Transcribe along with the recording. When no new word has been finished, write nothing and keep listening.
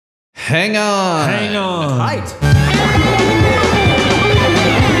Hang on. Hang on. Right. This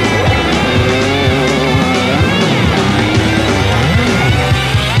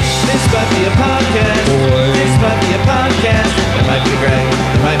might be a podcast. This might be a podcast. It might be Greg.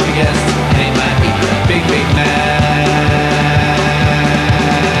 It might be guest. And it might be Big Mess.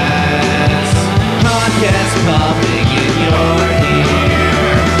 Podcast popping in your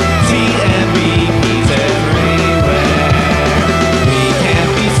ear. TMBP's everywhere. We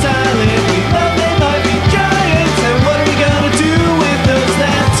can't be silent. We love they might be giants. And what are we gonna do with those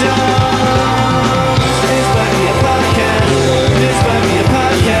laptops? This might be a podcast. This might be a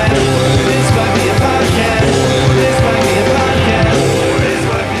podcast. This might be a podcast. This might be a podcast. This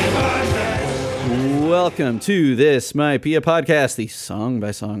might be a podcast. Welcome to This Might Be a Podcast, the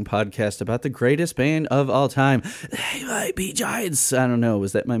song-by-song podcast about the greatest band of all time. They might be giants. I don't know.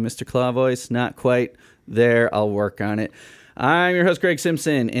 Was that my Mr. Klaw voice? Not quite there. I'll work on it. I'm your host, Greg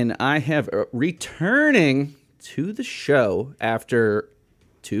Simpson, and I have returning to the show after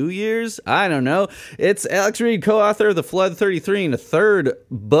 2 years? I don't know. It's Alex Reed, co-author of The Flood 33 and a third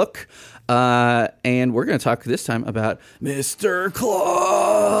book. And we're going to talk this time about Mr.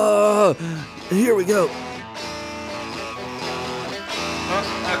 Klaw. Here we go.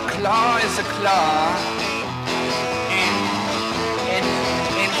 A claw is a claw, and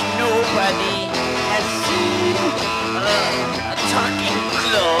nobody has seen a talking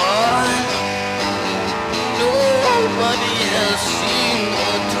claw. Nobody has seen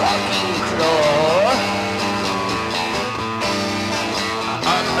a talking claw.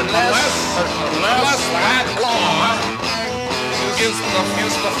 Unless that claw is the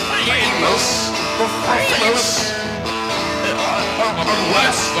famous.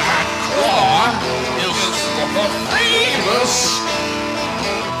 Unless that claw is the famous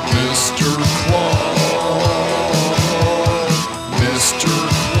Mr. Klaw. Mr.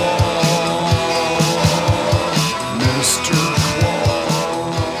 Klaw. Mr.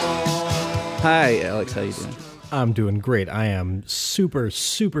 Klaw. Hi, Alex. How you doing? I'm doing great. I am super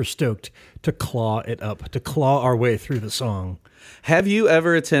stoked to claw it up, to claw our way through the song. Have you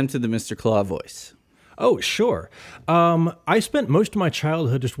ever attempted the Mr. Klaw voice? Oh, sure. I spent most of my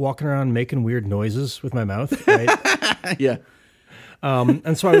childhood just walking around making weird noises with my mouth, right? Yeah.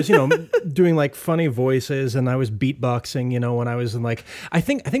 And so I was, doing like funny voices, and I was beatboxing, when I was in like, I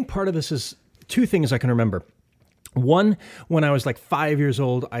think part of this is two things I can remember. One, when I was like 5 years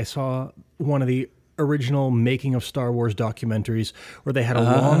old, I saw one of the original making of Star Wars documentaries where they had a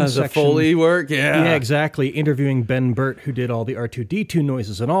long section. The Foley work, yeah. Yeah, exactly. Interviewing Ben Burt, who did all the R2-D2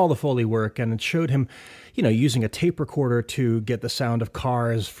 noises and all the Foley work, and it showed him, using a tape recorder to get the sound of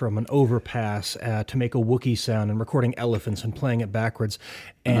cars from an overpass to make a Wookiee sound, and recording elephants and playing it backwards.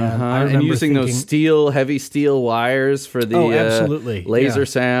 And I remember using those heavy steel wires for the absolutely. Laser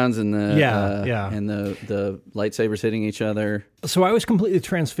sounds and the yeah. and the lightsabers hitting each other. So I was completely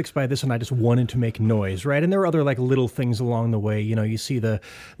transfixed by this, and I just wanted to make noise, right? And there were other like little things along the way. You see the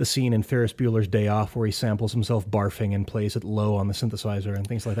scene in Ferris Bueller's Day Off where he samples himself barfing and plays it low on the synthesizer and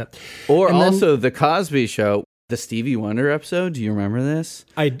things like that. Or and also the Cosby Show, the Stevie Wonder episode. Do you remember this?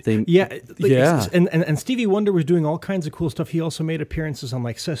 Yeah. And Stevie Wonder was doing all kinds of cool stuff. He also made appearances on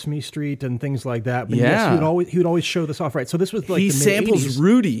like Sesame Street and things like that. But yes, he would always show this off, right? So this was like he the samples mid-80s.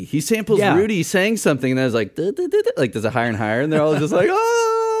 Rudy. He samples Rudy saying something, and I was like, like there's a higher and higher, and they're all just like,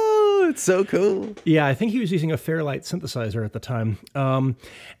 oh, it's so cool. Yeah, I think he was using a Fairlight synthesizer at the time,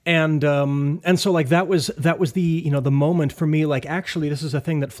 and so like that was the the moment for me. Like actually, this is a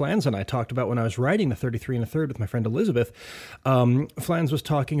thing that Flans and I talked about when I was writing the 33 and a third with my friend Elizabeth. Flans was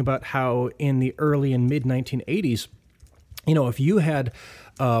talking about how in the early and mid 1980s, if you had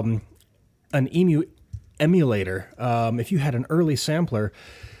an EMU emulator, if you had an early sampler,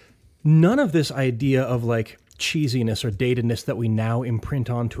 none of this idea of like cheesiness or datedness that we now imprint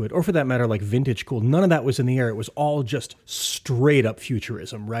onto it, or for that matter, like vintage cool, none of that was in the air. It was all just straight up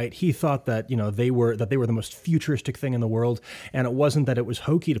futurism, right? He thought that, they were the most futuristic thing in the world, and it wasn't that it was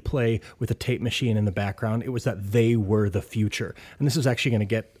hokey to play with a tape machine in the background. It was that they were the future. And this is actually going to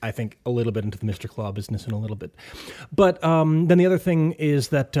get, I think, a little bit into the Mr. Klaw business in a little bit. But then the other thing is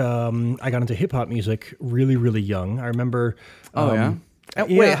that I got into hip hop music really, really young. I remember.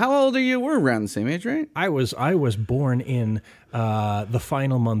 Wait, how old are you? We're around the same age, right? I was born in the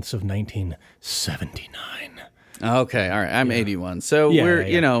final months of 1979. Okay, all right. I'm 81. So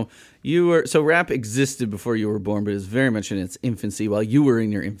you were, so rap existed before you were born, but it was very much in its infancy while you were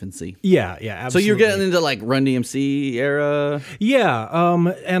in your infancy. Yeah, absolutely. So you're getting into like Run DMC era? Yeah,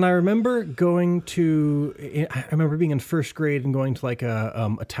 and I remember I remember being in first grade and going to like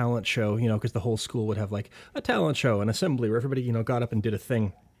a talent show, because the whole school would have like a talent show, an assembly where everybody, got up and did a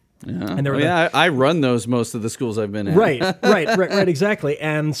thing. And there were I run those most of the schools I've been in. Right, exactly.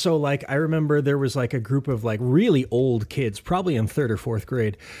 And so, like, I remember there was like a group of like really old kids, probably in 3rd or 4th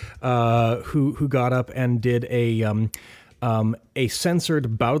grade, who got up and did a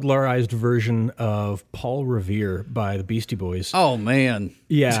censored, Bowdlerized version of Paul Revere by the Beastie Boys. Oh man,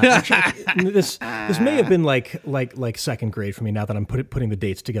 yeah. Actually, this may have been like 2nd grade for me. Now that I'm putting the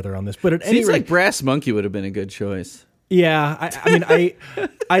dates together on this, but at any seems rate, like Brass Monkey would have been a good choice. Yeah, I mean,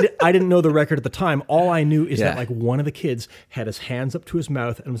 I didn't know the record at the time. All I knew is that like one of the kids had his hands up to his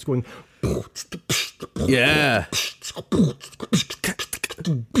mouth and was going, yeah.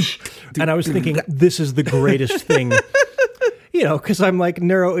 And I was thinking, this is the greatest thing. You know, because I'm like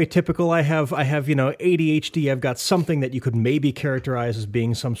neuroatypical. I have ADHD. I've got something that you could maybe characterize as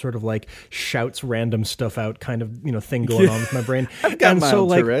being some sort of like shouts random stuff out kind of thing going on with my brain. I've got my own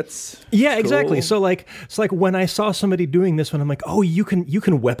Tourette's. Yeah, exactly. Cool. So like it's like when I saw somebody doing this one, I'm like, oh, you can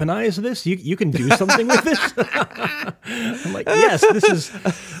weaponize this. You can do something with this. I'm like, yes, this is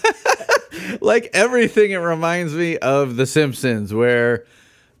like everything. It reminds me of The Simpsons, where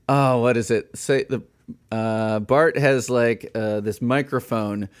what is it? Say the. Bart has like this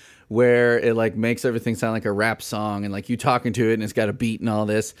microphone where it like makes everything sound like a rap song, and like you talking to it and it's got a beat and all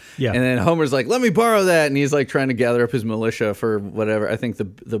this. Yeah. And then Homer's like, let me borrow that. And he's like trying to gather up his militia for whatever. I think the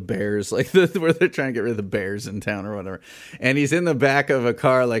bears, like where they're trying to get rid of the bears in town or whatever. And he's in the back of a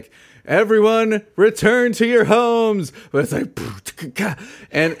car like, everyone return to your homes. But it's like,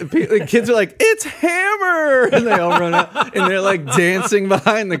 and the kids are like, it's Hammer. And they all run out and they're like dancing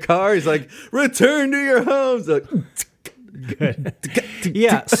behind the car. He's like, return to your homes. Like, good.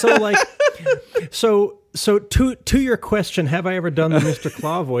 Yeah. So like, so to your question, have I ever done the Mr.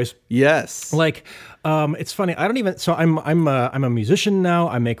 Klaw voice? Yes. Like, it's funny. I don't even. So I'm a musician now.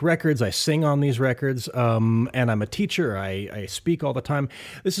 I make records. I sing on these records. And I'm a teacher. I speak all the time.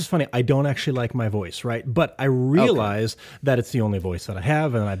 This is funny. I don't actually like my voice, right? But I realize that it's the only voice that I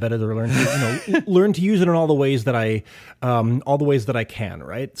have, and I better learn to learn to use it in all the ways that I can,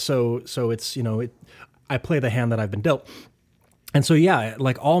 right? So it's I play the hand that I've been dealt. And so, yeah,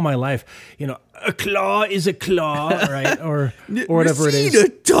 like all my life, a claw is a claw, right? Or whatever it is. A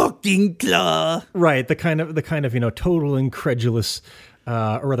talking claw. Right. The kind of, total incredulous,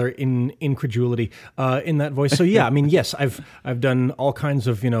 or rather incredulity, in that voice. So yeah, I mean, yes, I've done all kinds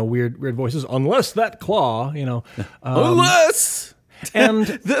of, weird voices, unless that claw, unless. And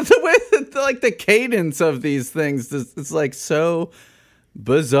the way that like the cadence of these things is like so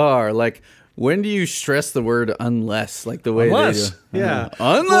bizarre. Like, when do you stress the word unless, like the way unless, they do? Yeah.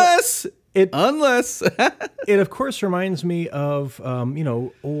 Unless. Well, unless. It, of course, reminds me of,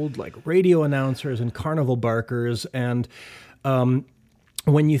 old like radio announcers and carnival barkers. And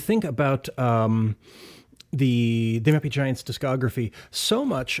when you think about the They Might Be Giants discography, so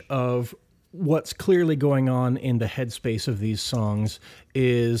much of what's clearly going on in the headspace of these songs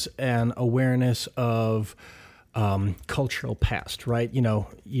is an awareness of cultural past, right?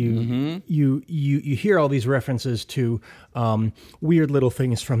 You hear all these references to weird little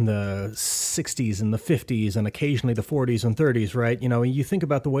things from the 60s and the 50s and occasionally the 40s and 30s, right? You think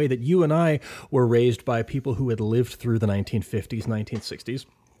about the way that you and I were raised by people who had lived through the 1950s, 1960s,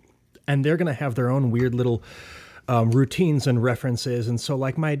 and they're going to have their own weird little routines and references. And so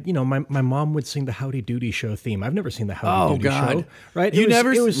like my mom would sing the Howdy Doody Show theme. I've never seen the Howdy Doody Show, right?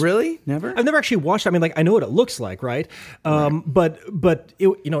 Really? Never? I've never actually watched it. I mean, like, I know what it looks like, right? But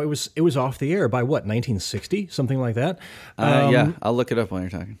it was off the air by what, 1960, something like that. Yeah, I'll look it up while you're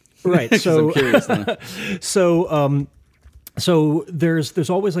talking. Right. So I'm curious now. So there's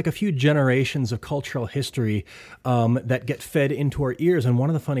always like a few generations of cultural history that get fed into our ears. And one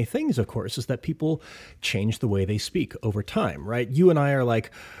of the funny things, of course, is that people change the way they speak over time, right? You and I are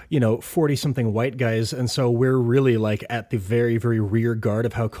like, 40-something white guys. And so we're really like at the very, very rear guard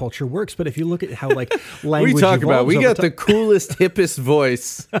of how culture works. But if you look at how like language we talk about, we got the coolest, hippest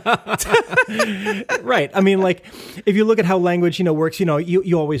voice. Right. I mean, like, if you look at how language, works,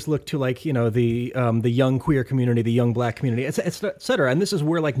 you always look to like, the young queer community, the young black community, et cetera. And this is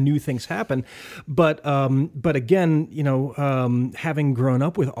where like new things happen. But again, having grown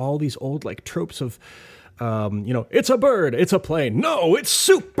up with all these old like tropes of, it's a bird, it's a plane, no, it's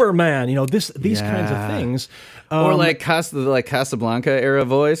Superman, these kinds of things. Or like Casablanca era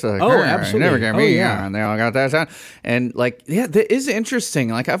voice. Like, absolutely. Never get me. Yeah. And they all got that sound. And like, yeah, that is interesting.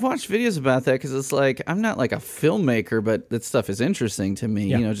 Like, I've watched videos about that because it's like, I'm not like a filmmaker, but that stuff is interesting to me,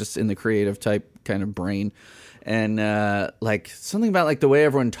 just in the creative type kind of brain. And like something about like the way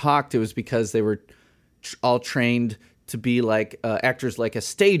everyone talked, it was because they were all trained to be like actors like a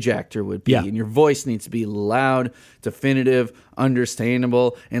stage actor would be. Yeah. And your voice needs to be loud, definitive,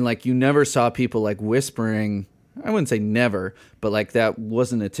 understandable. And like you never saw people like whispering. I wouldn't say never, but like that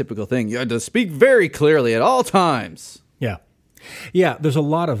wasn't a typical thing. You had to speak very clearly at all times. Yeah. Yeah, there's a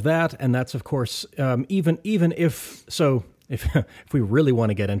lot of that, and that's, of course, even if so, if we really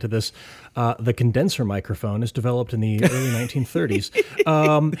want to get into this, the condenser microphone is developed in the early 1930s.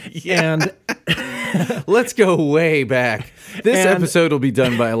 And let's go way back. This episode will be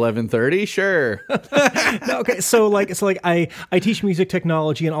done by 11:30. Sure. Okay, so I teach music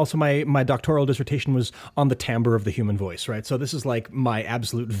technology, and also my doctoral dissertation was on the timbre of the human voice, right? So this is like my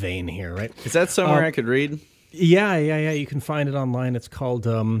absolute vein here, right? Is that somewhere I could read? Yeah. You can find it online. It's called,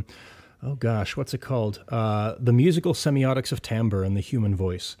 what's it called? The Musical Semiotics of Timbre and the Human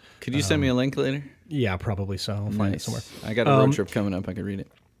Voice. Could you send me a link later? Yeah, probably so. I'll find it somewhere. I got a road trip coming up. I could read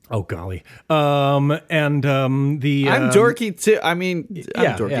it. Oh, golly. I'm dorky, too. I mean,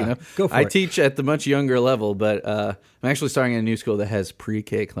 I'm dorky enough. Go for I it. teach at the much younger level, but I'm actually starting a new school that has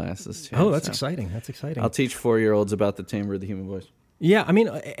pre-K classes, too. Oh, that's exciting. That's exciting. I'll teach 4-year-olds about the timbre of the human voice. Yeah, I mean,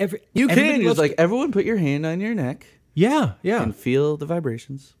 You can. It's like, everyone put your hand on your neck. Yeah. And feel the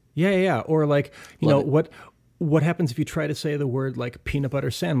vibrations. Yeah. Or like, Love it. what happens if you try to say the word like peanut butter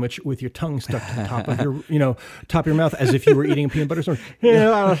sandwich with your tongue stuck to the top of your, top of your mouth as if you were eating a peanut butter sandwich?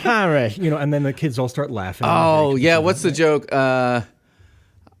 And then the kids all start laughing. Oh, yeah. What's the joke? I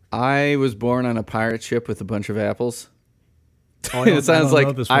was born on a pirate ship with a bunch of apples. Oh, It sounds like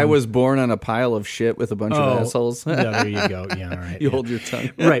I one. was born on a pile of shit with a bunch of assholes. Yeah, there you go. Yeah, all right. You hold your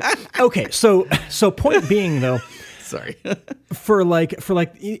tongue. Right. Okay. So point being though, Sorry. for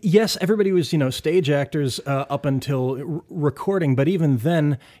yes, everybody was stage actors up until recording, but even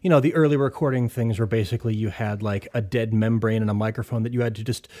then the early recording things were basically you had like a dead membrane and a microphone that you had to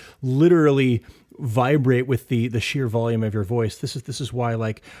just literally vibrate with the sheer volume of your voice. This is why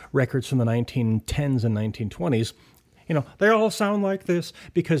like records from the 1910s and 1920s. They all sound like this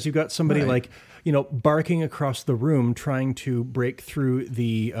because you got somebody like, barking across the room trying to break through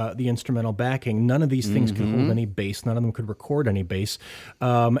the instrumental backing. None of these things could hold any bass. None of them could record any bass.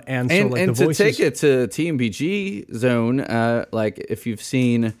 And the voices, to take it to TMBG zone, like if you've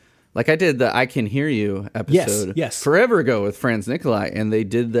seen, like I did the I Can Hear You episode forever ago with Franz Nicolai, and they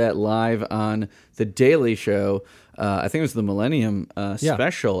did that live on The Daily Show. I think it was the Millennium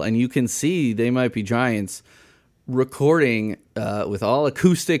special, and you can see They Might Be Giants recording with all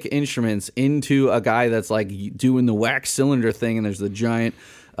acoustic instruments into a guy that's like doing the wax cylinder thing, and there's the giant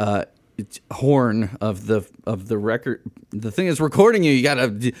horn of the record. The thing is recording you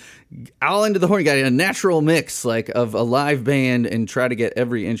gotta all into the horn. You got a natural mix like of a live band and try to get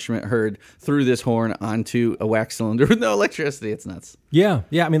every instrument heard through this horn onto a wax cylinder with no electricity. It's nuts. Yeah.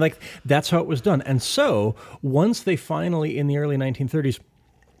 I mean, like that's how it was done. And so once they finally in the early 1930s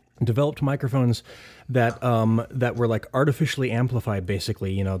developed microphones that were like artificially amplified,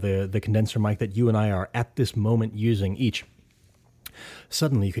 basically, the condenser mic that you and I are at this moment using each.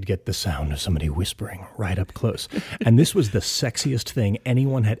 Suddenly you could get the sound of somebody whispering right up close. And this was the sexiest thing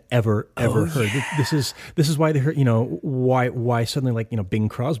anyone had ever heard. Yeah. This is why they heard, why suddenly like, Bing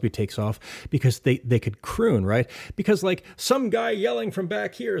Crosby takes off, because they could croon, right? Because like some guy yelling from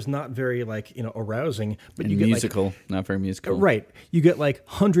back here is not very like, arousing, but and you get musical, like, not very musical. Right. You get like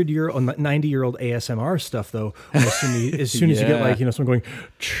 100-year-old, 90-year-old ASMR stuff though. As soon as you get like, someone going,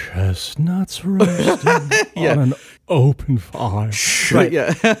 chestnuts roasting on an open fire. Right.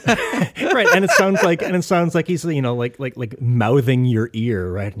 Yeah. Right. And it sounds like he's, like mouthing your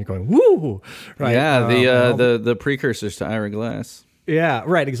ear, right? And you're going, woo. Right. Yeah. The precursors to Ira Glass. Yeah.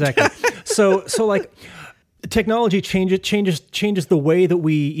 Right. Exactly. So like technology changes the way that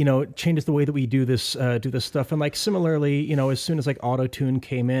we, do this stuff. And like similarly, as soon as like auto-tune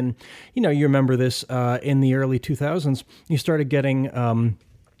came in, you remember this, in the early 2000s, you started getting,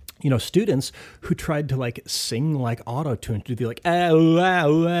 students who tried to like sing like auto-tune, to do like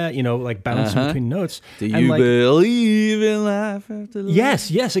like bouncing between notes. Do you believe in life after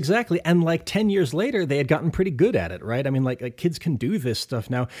life? Yes, exactly. And like 10 years later, they had gotten pretty good at it, right? I mean, like kids can do this stuff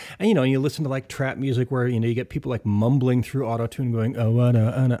now. And you listen to like trap music where you get people like mumbling through auto-tune, going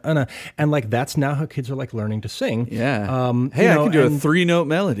and like that's now how kids are like learning to sing. Yeah. Hey, I can do a 3-note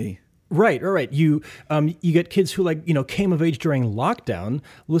melody. Right. You get kids who like came of age during lockdown,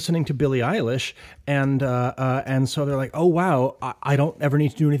 listening to Billie Eilish, and so they're like, oh wow, I don't ever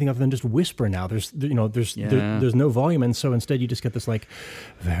need to do anything other than just whisper now. There's no volume, and so instead you just get this like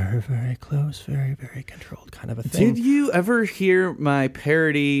very very close, very very controlled kind of a thing. Did you ever hear my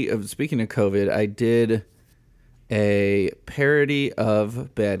parody of, speaking of COVID? I did a parody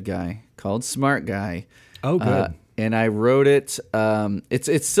of Bad Guy called Smart Guy. Oh, good. and I wrote it.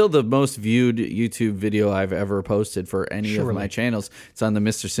 It's still the most viewed YouTube video I've ever posted for any of my channels. It's on the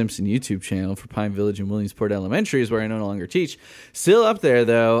Mr. Simpson YouTube channel for Pine Village and Williamsport Elementary, is where I no longer teach. Still up there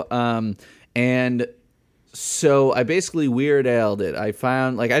though, and so I basically Weird Al'd it. I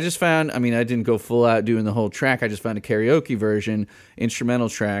mean, I didn't go full out doing the whole track. I just found a karaoke version, instrumental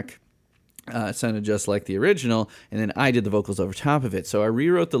track. Sounded just like the original, and then I did the vocals over top of it. So I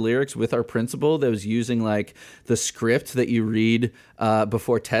rewrote the lyrics with our principal that was using like the script that you read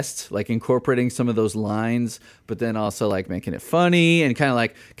before tests, like incorporating some of those lines, but then also like making it funny and kind of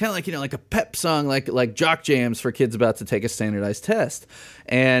like like a pep song, like jock jams for kids about to take a standardized test.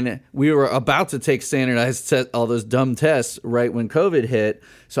 And we were about to take all those dumb tests right when COVID hit.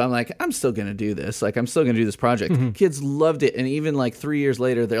 So I'm like, I'm still going to do this. Like, I'm still going to do this project. Mm-hmm. Kids loved it. And even like 3 years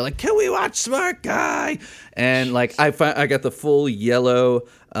later, they're like, can we watch Smart Guy? And like, I got the full yellow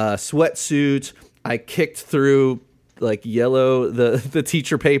sweatsuit. I kicked through like yellow, the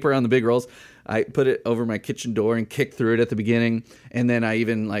teacher paper on the big rolls. I put it over my kitchen door and kicked through it at the beginning. And then I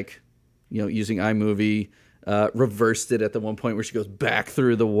even like, using iMovie, reversed it at the one point where she goes back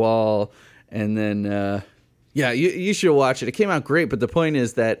through the wall. And then, you should watch it. It came out great, but the point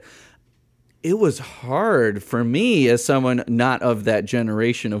is that it was hard for me as someone not of that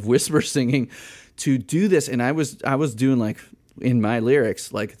generation of whisper singing to do this. And I was doing like in my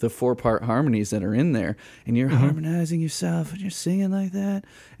lyrics, like the 4-part harmonies that are in there, and you're harmonizing yourself and you're singing like that.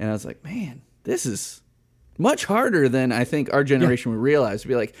 And I was like, man, this is much harder than I think our generation would realize. To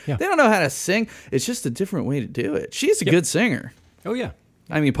be like, they don't know how to sing. It's just a different way to do it. She's a good singer. Oh, yeah.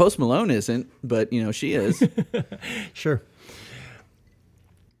 I mean, Post Malone isn't, but, she is. Sure.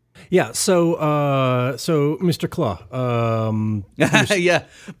 Yeah, so Mr. Klaw. Yeah.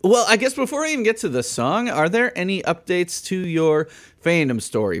 Well, I guess before I even get to the song, are there any updates to your fandom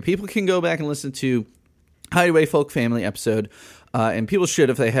story? People can go back and listen to Hideaway Folk Family episode, and people should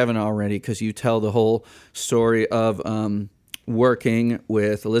if they haven't already, because you tell the whole story of working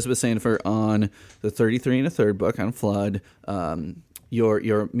with Elizabeth Sandiford on the 33 1/3 book on Flood.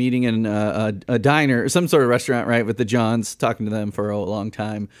 You're meeting in a diner or some sort of restaurant, right, with the Johns, talking to them for a long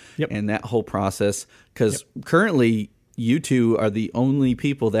time, and that whole process. Because currently, you two are the only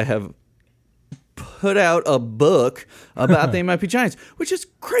people that have put out a book about They Might Be Giants, which is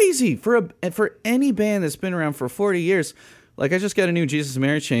crazy for any band that's been around for 40 years. Like, I just got a new Jesus and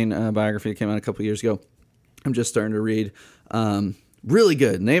Mary Chain biography that came out a couple years ago. I'm just starting to read. Really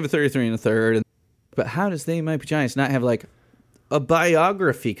good. And they have a 33 1/3. But how does They Might Be Giants not have, like, a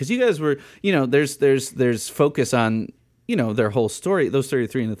biography? Because you guys were, there's focus on, their whole story. Those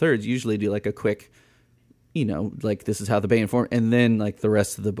 33 1/3 usually do like a quick, like this is how the band formed, and then like the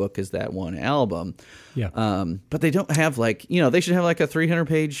rest of the book is that one album. Yeah. But they don't have like, they should have like a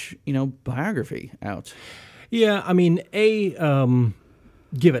 300-page, biography out. Yeah, I mean,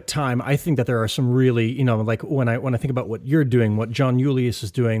 give it time. I think that there are some really, like when I think about what you're doing, what John Julius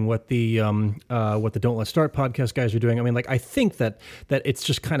is doing, what the Don't Let's Start podcast guys are doing. I mean, like I think that it's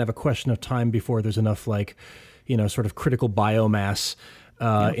just kind of a question of time before there's enough like, sort of critical biomass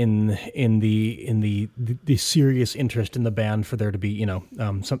in the serious interest in the band for there to be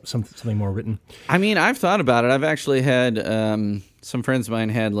something more written. I mean, I've thought about it. I've actually had some friends of mine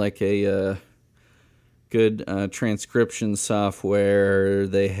had like a good transcription software.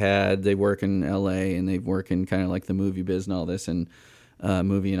 They work in LA and they work in kind of like the movie biz and all this, and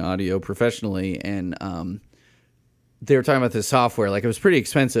movie and audio professionally. And they were talking about this software. Like, it was pretty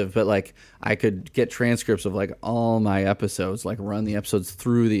expensive, but like I could get transcripts of like all my episodes, like run the episodes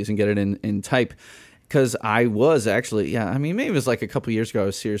through these and get it in type. Because I was actually, I mean, maybe it was like a couple years ago, I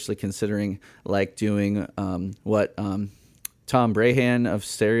was seriously considering like doing what Tom Brahan of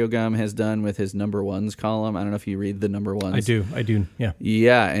Stereogum has done with his number ones column. I don't know if you read the number ones. I do. Yeah.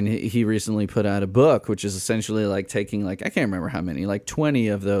 Yeah, and he recently put out a book, which is essentially like taking like, I can't remember how many, like 20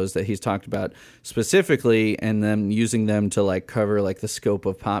 of those that he's talked about specifically, and then using them to like cover like the scope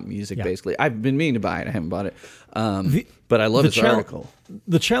of pop music, basically. I've been meaning to buy it. I haven't bought it. But I love his article.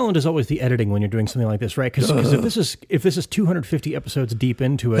 The challenge is always the editing when you're doing something like this, right? Because if this is 250 episodes deep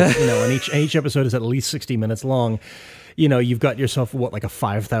into it, and each episode is at least 60 minutes long, you've got yourself, like a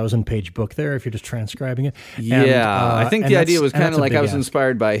 5,000-page book there if you're just transcribing it. I think the idea was kind of like I was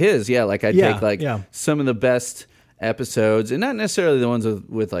inspired by his. Yeah, like I'd take some of the best episodes, and not necessarily the ones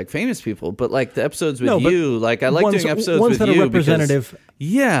with like famous people, but like the episodes with you. Like I like doing episodes ones with that you are representative.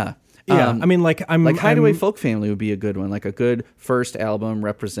 Yeah. I mean, like Hideaway Folk Family would be a good one, like a good first album.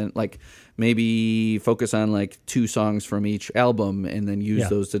 Represent, like maybe focus on like 2 songs from each album, and then use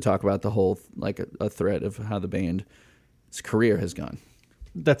those to talk about the whole, like a thread of how the band's career has gone.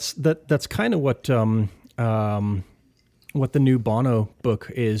 That's kind of what what the new Bono book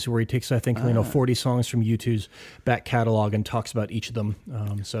is, where he takes, I think, 40 songs from U2's back catalog and talks about each of them.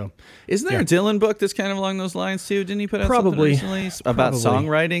 Isn't there a Dylan book that's kind of along those lines too? Didn't he put out something recently about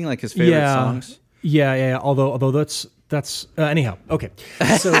songwriting, like his favorite songs? Yeah. Although that's anyhow. Okay,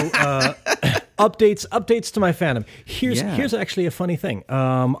 so updates to my fandom. Here's actually a funny thing.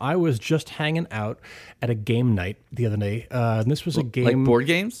 I was just hanging out at a game night the other day, and this was a game like board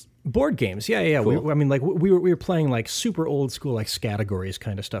games. Board games, yeah. Cool. We were playing like super old school, like categories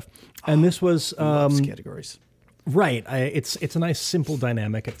kind of stuff, and this was categories. Right. It's a nice simple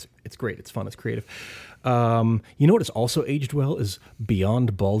dynamic. It's great. It's fun. It's creative. You know what has also aged well is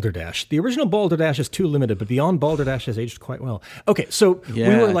Beyond Balderdash. The original Balderdash is too limited, but Beyond Balderdash has aged quite well. Okay, so we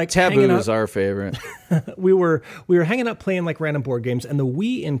were like Taboo is our favorite. we were hanging out playing like random board games, and the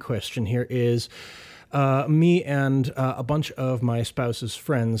we in question here is me and a bunch of my spouse's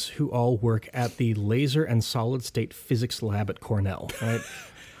friends who all work at the Laser and Solid State Physics Lab at Cornell, right?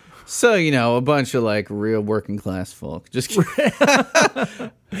 So, a bunch of like real working class folk. Just kidding.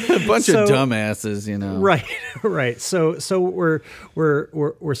 A bunch of dumbasses, Right. So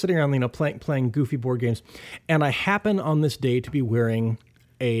we're sitting around, playing goofy board games, and I happen on this day to be wearing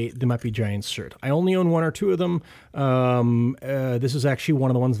They Might Be Giants shirt. I only own one or two of them. This is actually one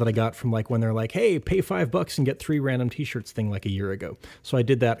of the ones that I got from like when they're like, hey, pay $5 and get 3 random t-shirts thing like a year ago. So I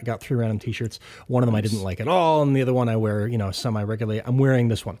did that. I got 3 random t-shirts. One of them I didn't like at all, and the other one I wear, semi-regularly. I'm wearing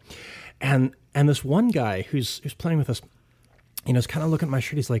this one. And this one guy who's playing with us, is kind of looking at my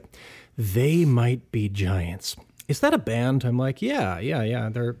shirt. He's like, They Might Be Giants. Is that a band? I'm like, yeah.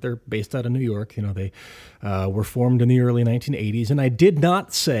 They're based out of New York. They were formed in the early 1980s, and I did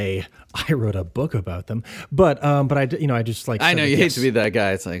not say I wrote a book about them, but I just like. I know you hate to be that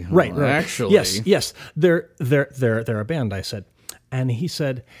guy. It's like, right. Actually, yes, they're a band. I said, and he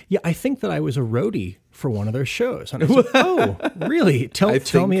said, yeah, I think that I was a roadie for one of their shows. And I said, oh, really?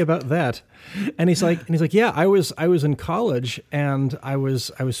 Tell me about that. And he's like, yeah, I was in college, and I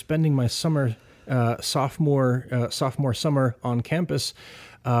was spending my summer. Sophomore summer on campus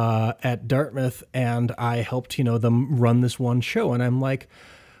at Dartmouth, and I helped them run this one show, and I'm like,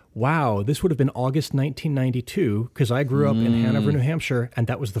 wow, this would have been August 1992 because I grew up in Hanover, New Hampshire, and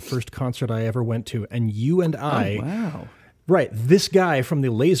that was the first concert I ever went to, and you and I, right, this guy from the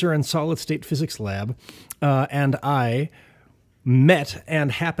Laser and Solid State Physics Lab, and I met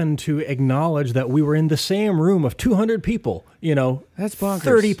and happened to acknowledge that we were in the same room of 200 people, that's bonkers.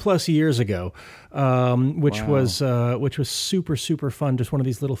 30 plus years ago, which was super, super fun. Just one of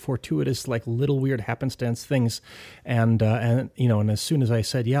these little fortuitous, like little weird happenstance things. And as soon as I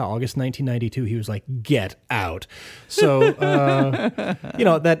said, yeah, August 1992, he was like, get out. So,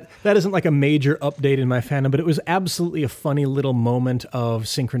 that isn't like a major update in my fandom, but it was absolutely a funny little moment of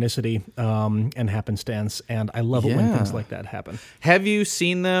synchronicity, and happenstance. And I love it when things like that happen. Have you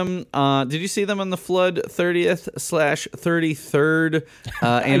seen them? Did you see them on the Flood 30th/33rd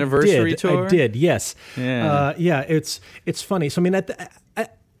anniversary tour? I did. Yes. Yeah. It's funny. So I mean,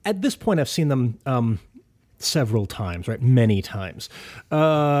 at this point, I've seen them several times, right? Many times,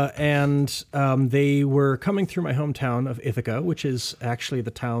 and they were coming through my hometown of Ithaca, which is actually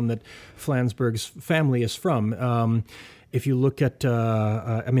the town that Flansburgh's family is from. If you look at,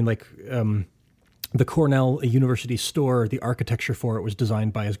 the Cornell University store, the architecture for it was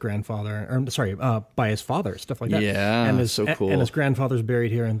designed by his grandfather, by his father, stuff like that. Yeah, and so cool. And his grandfather's buried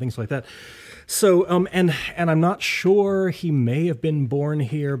here and things like that. So, and I'm not sure, he may have been born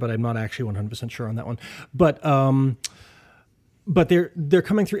here, but I'm not actually 100% sure on that one. But they're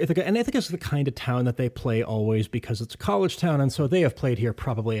coming through Ithaca, and Ithaca is the kind of town that they play always because it's a college town, and so they have played here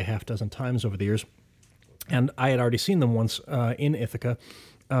probably a half dozen times over the years. And I had already seen them once in Ithaca.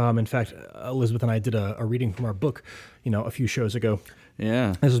 In fact, Elizabeth and I did a reading from our book, a few shows ago.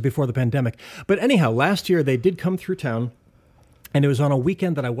 Yeah. This was before the pandemic. But anyhow, last year they did come through town, and it was on a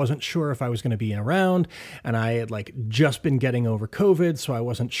weekend that I wasn't sure if I was going to be around, and I had just been getting over COVID, so I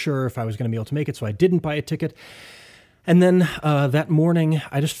wasn't sure if I was going to be able to make it, so I didn't buy a ticket. And then that morning,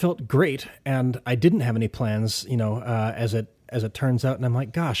 I just felt great, and I didn't have any plans, as it turns out, and I'm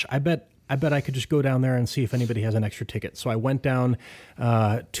like, gosh, I bet I could just go down there and see if anybody has an extra ticket. So I went down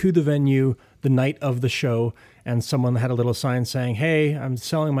to the venue the night of the show, and someone had a little sign saying, hey, I'm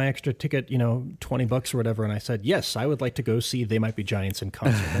selling my extra ticket, $20 or whatever. And I said, yes, I would like to go see They Might Be Giants in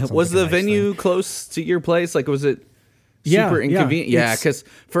concert. Was the venue close to your place? Was it super inconvenient? Yeah, because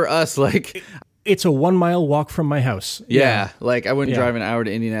for us, it's a 1 mile walk from my house. Yeah, I wouldn't drive an hour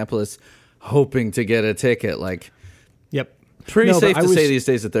to Indianapolis hoping to get a ticket. Yep. Pretty safe to say these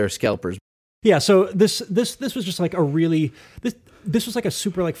days that they're scalpers. Yeah, so this was just like a really this was like a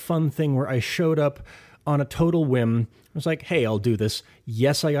super fun thing where I showed up on a total whim. I was like, hey, I'll do this.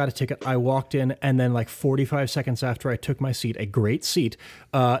 Yes, I got a ticket. I walked in, and then like 45 seconds after I took my seat, a great seat,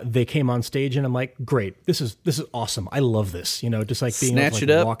 they came on stage, and I'm like, great, this is awesome. I love this. Just like being Snatch able to it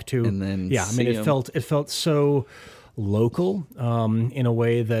up walk to. and then it felt so local in a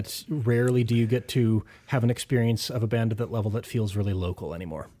way that rarely do you get to have an experience of a band at that level that feels really local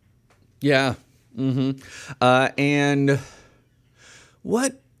anymore. Yeah. Mm-hmm. And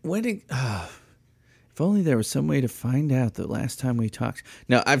if only there was some way to find out the last time we talked.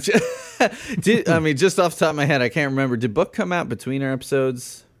 No, I've just, just off the top of my head, I can't remember. Did Book come out between our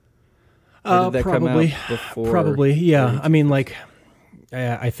episodes? Or did that Probably. come out before? Probably, yeah. I mean, like,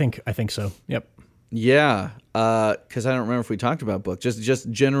 I think so. Yep. Yeah, because I don't remember if we talked about Book.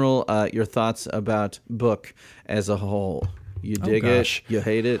 Just general, your thoughts about Book as a whole. You dig it? You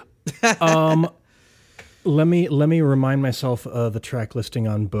hate it? Let me remind myself of the track listing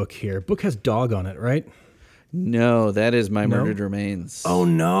on Book here. Book has Dog on it, right? No, that is My Murdered Remains. Oh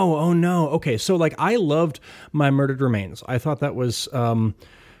no. Okay, so like I loved My Murdered Remains. I thought that was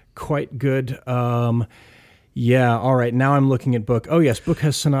quite good. Yeah, all right. Now I'm looking at Book. Oh yes, Book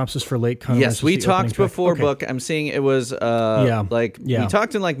has synopsis for Late Congress. Yes, we talked before Book. I'm seeing it was we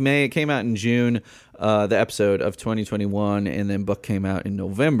talked in like May. It came out in June, the episode of 2021, and then Book came out in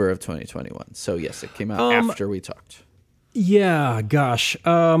November of 2021. So yes, it came out after we talked. Yeah, gosh.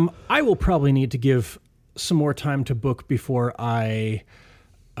 I will probably need to give some more time to Book before I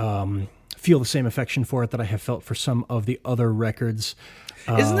feel the same affection for it that I have felt for some of the other records.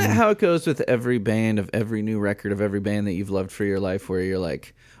 Isn't that how it goes with every band of every new record of every band that you've loved for your life, where you're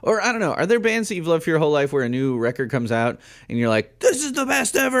like, or I don't know, are there bands that you've loved for your whole life where a new record comes out and you're like, this is the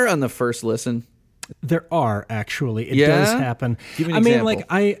best ever on the first listen? There are, actually. It does happen. Give me an example.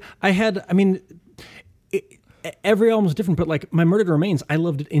 Every album is different, but like My Murdered Remains, I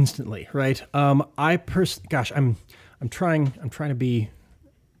loved it instantly, right? I'm trying to be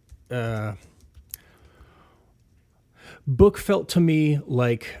Book felt to me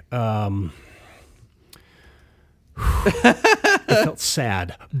like it felt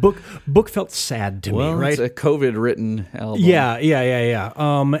sad. Book felt sad to me, right? It's a COVID-written album. Yeah.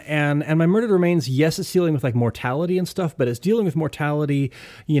 And My Murdered Remains, yes, it's dealing with like mortality and stuff, but it's dealing with mortality,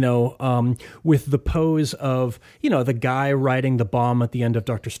 with the pose of, the guy riding the bomb at the end of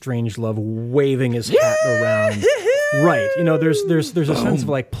Dr. Strangelove, waving his hat around. Right, there's a sense of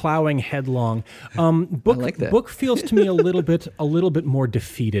like plowing headlong. Book I like that. Book feels to me a little bit more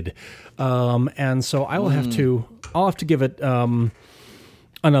defeated, and so I'll have to give it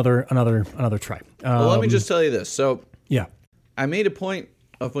another try. Well, let me just tell you this. So yeah, I made a point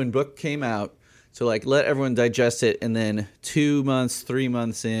of when Book came out to like let everyone digest it, and then 2 months, 3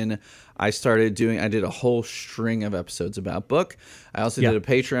 months in, I did a whole string of episodes about Book. I also did a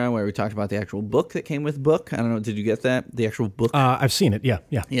Patreon where we talked about the actual book that came with Book. I don't know, did you get that? The actual book? I've seen it, yeah.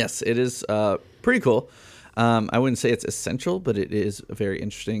 Yes, it is pretty cool. I wouldn't say it's essential, but it is very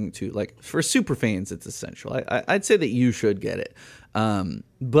interesting to, like, for super fans, it's essential. I'd say that you should get it.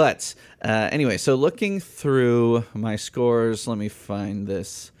 But anyway, so looking through my scores, let me find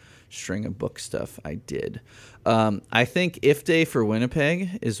this string of Book stuff I did. I think If Day for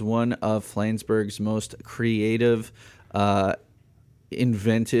Winnipeg is one of Flansburgh's most creative,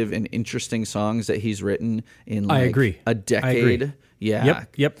 inventive, and interesting songs that he's written in like I agree. A decade. I agree. Yeah.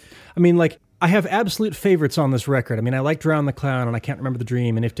 Yep. I mean, like, I have absolute favorites on this record. I mean, I like Drown the Clown, and I Can't Remember the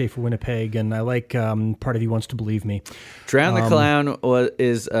Dream, and If Day for Winnipeg, and I like Part of You Wants to Believe Me. Drown the Clown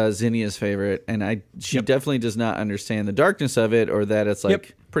is Zinnia's favorite, and she definitely does not understand the darkness of it, or that it's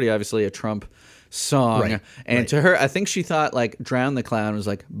like pretty obviously a Trump song. Right. And to her, I think she thought like Drown the Clown was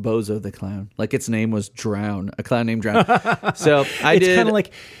like Bozo the Clown, like its name was Drown, a clown named Drown. So It's kind of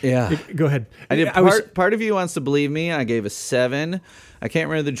like, go ahead. I did Part of You Wants to Believe Me. I gave a 7. I Can't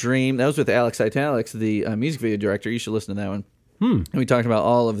Remember the Dream. That was with Alex Italics, the music video director. You should listen to that one. And we talked about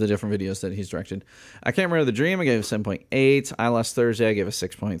all of the different videos that he's directed. I Can't Remember the Dream. I gave a 7.8. I Lost Thursday. I gave a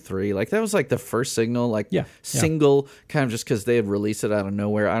 6.3. Like, that was like the first single, single, kind of just because they had released it out of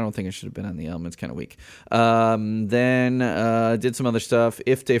nowhere. I don't think it should have been on the album. It's kind of weak. Then did some other stuff.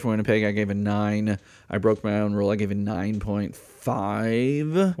 If Day for Winnipeg, I gave a 9. I Broke My Own Rule. I gave a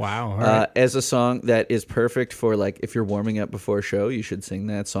 9.5. Wow. All right. As a song that is perfect for, like, if you're warming up before a show, you should sing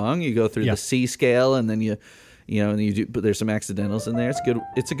that song. You go through the C scale, and then you do, but there's some accidentals in there. It's good.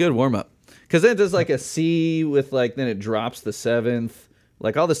 It's a good warm up because then it does like a C with like, then it drops the 7th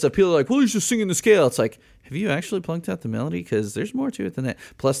like all this stuff. People are like, well, he's just singing the scale. It's like, have you actually plunked out the melody? Because there's more to it than that.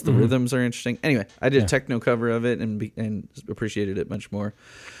 Plus, the rhythms are interesting. Anyway, I did a techno cover of it and appreciated it much more.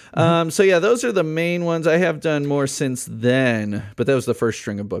 So yeah, those are the main ones. I have done more since then, but that was the first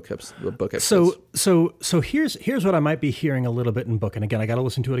string of book episodes. So here's what I might be hearing a little bit in book, and again, I got to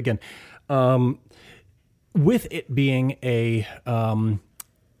listen to it again. With it being a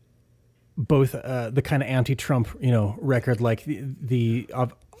both the kind of anti-Trump, record, like the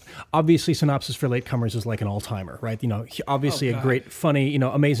obviously Synopsis for Latecomers is like an all-timer, right? Obviously a great, funny,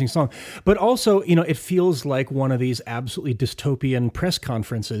 amazing song, but also, it feels like one of these absolutely dystopian press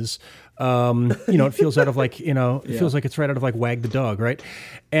conferences. It feels out of like, it feels like it's right out of like Wag the Dog, right?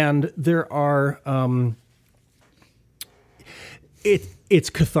 And there are, it's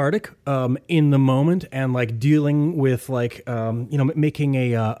cathartic in the moment, and like dealing with like making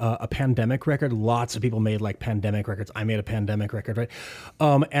a pandemic record. Lots of people made like pandemic records. I made a pandemic record, right?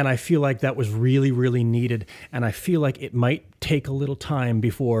 And I feel like that was really, really needed. And I feel like it might take a little time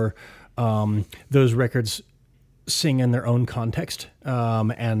before those records sing in their own context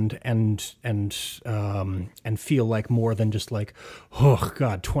and feel like more than just like, oh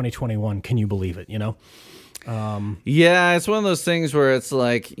God, 2021. Can you believe it? Yeah, it's one of those things where it's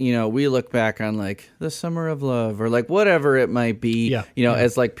like, we look back on like the Summer of Love or like whatever it might be,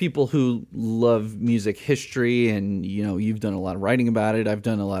 as like people who love music history, and, you've done a lot of writing about it. I've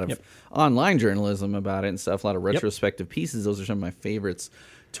done a lot of online journalism about it and stuff, a lot of retrospective pieces. Those are some of my favorites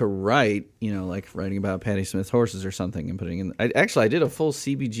to write, like writing about Patti Smith's horses or something and putting in. I did a full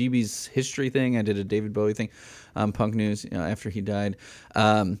CBGB's history thing. I did a David Bowie thing, Punk News, after he died.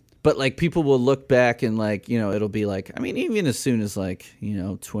 But like people will look back and like, it'll be like, I mean, even as soon as like,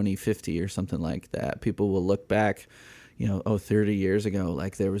 2050 or something like that, people will look back, 30 years ago,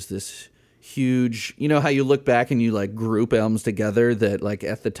 like there was this huge, how you look back and you like group albums together that like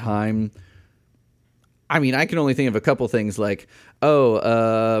at the time, I mean, I can only think of a couple things like,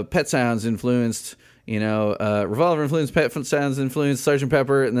 Pet Sounds influenced, Revolver influenced, Pet Sounds influenced, Sgt.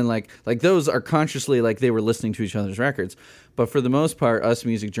 Pepper, and then like those are consciously like they were listening to each other's records. But for the most part, us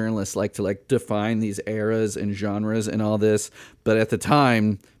music journalists like to like define these eras and genres and all this. But at the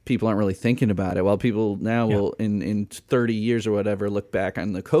time, people aren't really thinking about it. While people now will, in 30 years or whatever, look back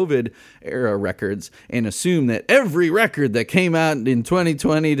on the COVID era records and assume that every record that came out in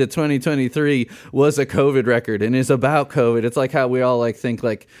 2020 to 2023 was a COVID record and is about COVID. It's like how we all like think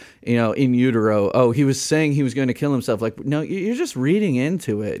like, in utero, he was saying he was going to kill himself. Like, no, you're just reading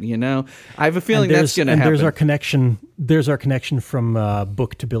into it, I have a feeling that's going to happen. There's our connection from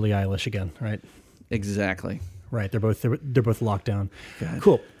book to Billie Eilish again, right? Exactly. Right, they're both locked down. God.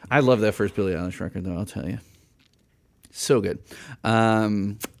 Cool. I love that first Billie Eilish record, though. I'll tell you, so good.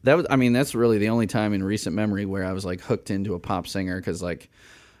 That's really the only time in recent memory where I was like hooked into a pop singer, because like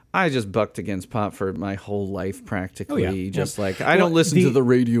I just bucked against pop for my whole life practically. I don't listen to the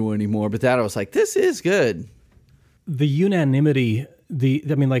radio anymore, but that I was like, this is good. The unanimity,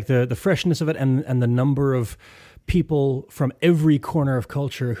 the freshness of it, and the number of people from every corner of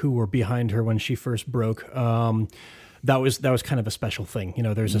culture who were behind her when she first broke. That was kind of a special thing.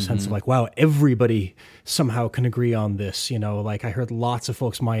 There's a sense of like, wow, everybody somehow can agree on this. Like I heard lots of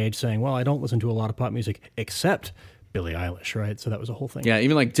folks my age saying, well, I don't listen to a lot of pop music except Billie Eilish, right? So that was a whole thing. Yeah,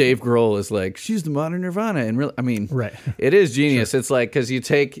 even like Dave Grohl is like, she's the modern Nirvana, and really, right. It is genius. Sure. It's like, because you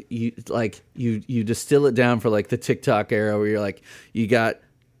distill it down for like the TikTok era, where you're like, you got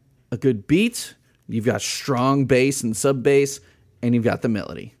a good beat, you've got strong bass and sub bass, and you've got the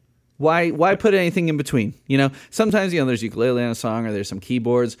melody. Why put anything in between? Sometimes, there's ukulele on a song, or there's some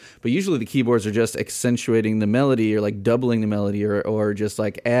keyboards, but usually the keyboards are just accentuating the melody, or like doubling the melody, or just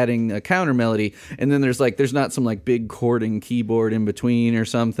like adding a counter melody. And then there's not some like big chording keyboard in between or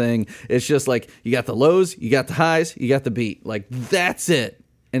something. It's just like, you got the lows, you got the highs, you got the beat. Like, that's it.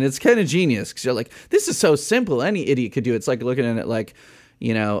 And it's kind of genius, because you're like, this is so simple. Any idiot could do it. It's like looking at it like,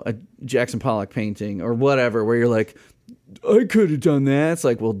 a Jackson Pollock painting or whatever, where you're like, I could have done that. It's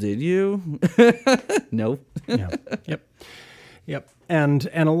like, well, did you? No. Yeah. Yep. And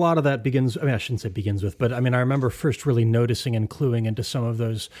a lot of that begins, I shouldn't say begins with, but I remember first really noticing and cluing into some of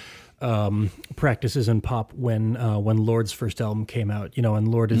those practices in pop when Lord's first album came out, and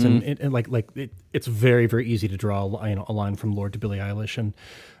Lord is it's very, very easy to draw a line from Lord to Billie Eilish,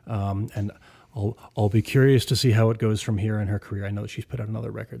 and I'll be curious to see how it goes from here in her career. I know that she's put out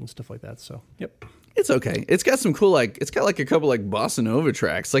another record and stuff like that. So, yep. It's okay. It's got some cool, it's got a couple bossa nova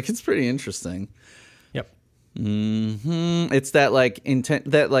tracks. Like, it's pretty interesting. Yep. Mm-hmm. It's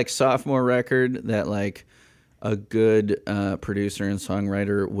that sophomore record that a good producer and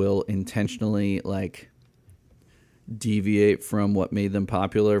songwriter will intentionally deviate from what made them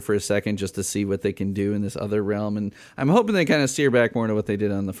popular for a second just to see what they can do in this other realm. And I'm hoping they kind of steer back more to what they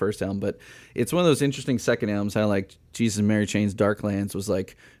did on the first album. But it's one of those interesting second albums. How like Jesus and Mary Chain's Darklands was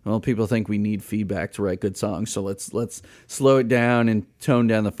like, well, people think we need feedback to write good songs, so let's slow it down and tone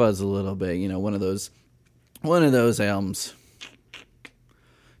down the fuzz a little bit. You know, one of those albums.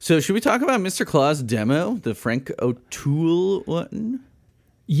 So should we talk about Mr. Klaw's demo, the Frank O'Toole one?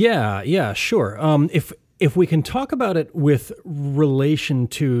 Yeah, sure. If we can talk about it with relation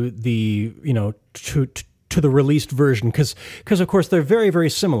to the, to the released version, because of course they're very,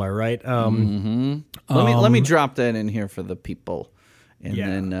 very similar, right? Let me drop that in here for the people, and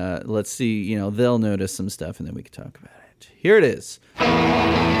then let's see. They'll notice some stuff, and then we can talk about it. Here it is.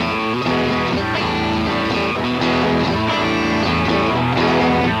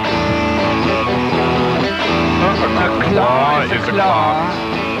 A claw is a claw.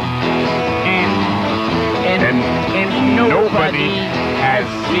 And nobody has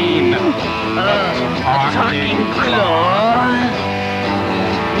seen a talking claw.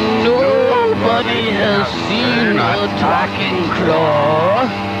 Nobody has seen a talking claw.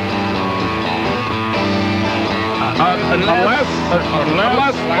 Unless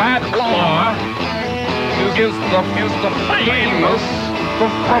that claw is the famous.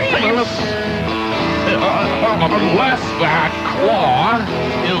 Unless that claw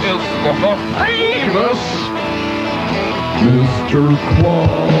is the famous Mr.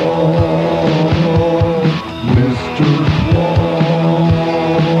 Klaw, Mr. Klaw,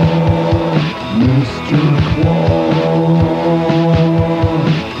 Mr. Klaw,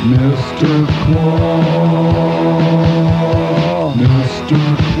 Mr. Klaw, Mr.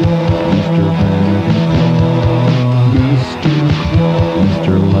 Klaw, Mr. Vanity Klaw, Mr. Klaw,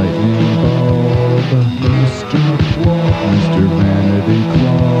 Mr. Lightning Bulb, Mr. Klaw, Mr. Vanity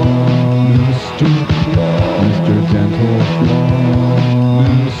Klaw, Mr. Klaw, Mr. Dental Klaw,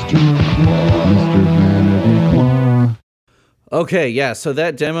 Mr. Klaw, Mr. Vanity Klaw. Okay, yeah, so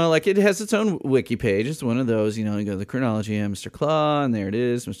that demo, it has its own wiki page. It's one of those, you go to the chronology of Mr. Klaw, and there it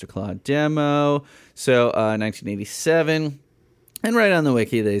is, Mr. Klaw demo. So, 1987. And right on the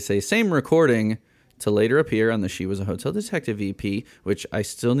wiki, they say, same recording to later appear on the She Was a Hotel Detective EP, which I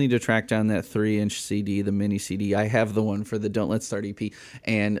still need to track down that 3-inch CD, the mini CD. I have the one for the Don't Let's Start EP,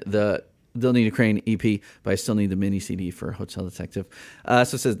 and the They'll Need a Crane EP, but I still need the mini CD for Hotel Detective. So it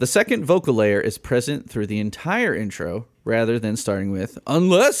says, the second vocal layer is present through the entire intro, rather than starting with,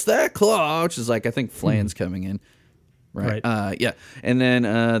 unless that claw, which is I think Flan's coming in. Right. Yeah. And then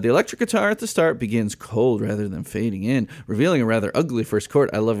the electric guitar at the start begins cold rather than fading in, revealing a rather ugly first chord.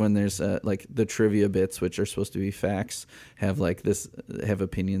 I love when there's the trivia bits, which are supposed to be facts, have have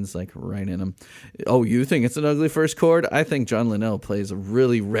opinions right in them. Oh, you think it's an ugly first chord? I think John Linnell plays a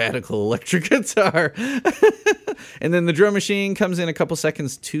really radical electric guitar. And then the drum machine comes in a couple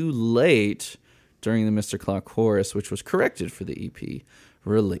seconds too late during the Mr. Klaw chorus, which was corrected for the EP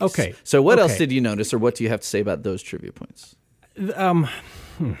release. Okay. So what else did you notice, or what do you have to say about those trivia points?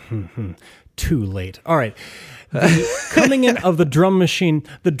 Too late. All right. The coming in of the drum machine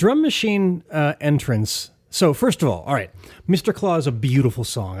entrance. So first of all right, Mr. Klaw is a beautiful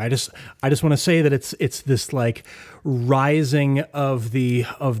song. I just want to say that it's this rising of the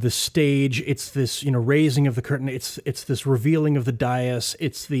stage. It's this raising of the curtain. It's this revealing of the dais.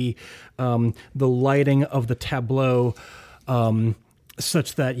 It's the lighting of the tableau.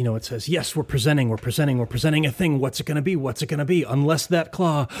 Such that, it says, yes, we're presenting a thing. What's it going to be? Unless that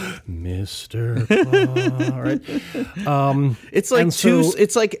claw, Mr. Klaw, right? It's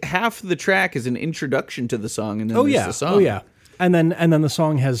it's like half the track is an introduction to the song, and then the song. Oh, yeah. And then the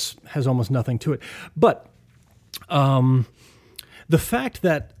song has almost nothing to it. But the fact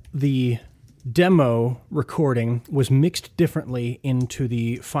that the demo recording was mixed differently into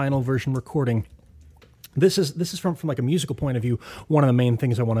the final version recording, This is from a musical point of view, one of the main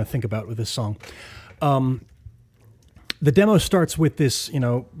things I want to think about with this song. The demo starts with this,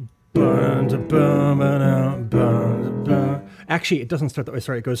 actually it doesn't start that way.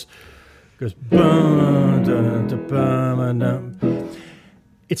 Sorry, it goes.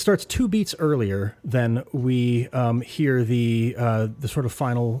 It starts 2 beats earlier than we hear the sort of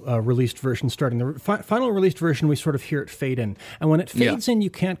final released version starting. The final released version, we sort of hear it fade in. And when it fades in, you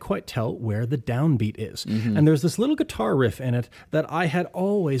can't quite tell where the downbeat is. Mm-hmm. And there's this little guitar riff in it that I had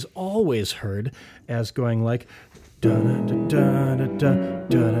always heard as going like... Da da da da da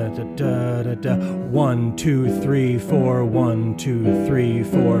da da da da 1 2 3 4 1 2 3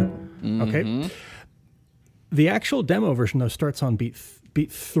 4. Mm-hmm. Okay. The actual demo version though starts on beat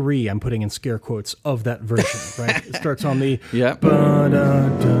 3, I'm putting in scare quotes, of that version, right? It starts on the... Yeah.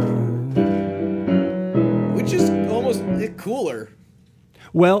 Which is almost cooler.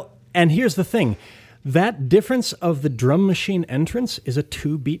 Well, and here's the thing. That difference of the drum machine entrance is a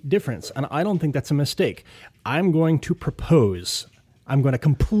 2-beat difference, and I don't think that's a mistake. I'm going to propose. I'm going to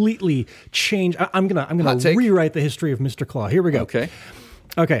completely change. I'm going to rewrite the history of Mr. Klaw. Here we go. Okay.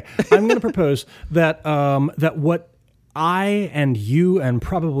 I'm going to propose that that what I and you and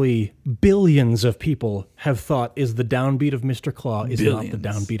probably billions of people have thought is the downbeat of Mr. Klaw is not the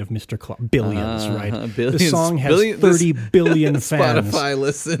downbeat of Mr. Klaw. Billions, right? Billions. The song has 30 billion fans. Spotify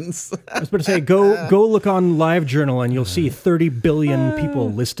listens. I was about to say, go look on LiveJournal and you'll see 30 billion people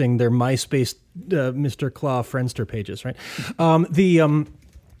listing their MySpace Mr. Klaw Friendster pages, right? The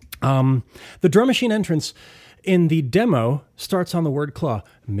drum machine entrance in the demo starts on the word claw.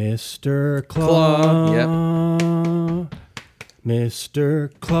 Mr. Klaw. Yep.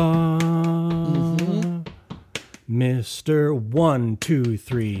 Mr. Klaw. Mr. 1, 2,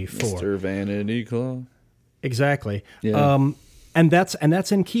 3, 4. Mr. Vanity Klaw. Exactly. Yeah. And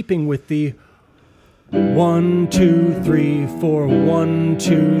that's in keeping with the 1, 2, 3, 4, 1,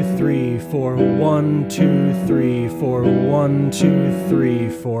 2, 3, 4, 1, 2, 3, 4, 1, 2, 3,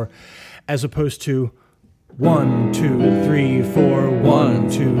 4, as opposed to 1, 2, 3, 4, 1,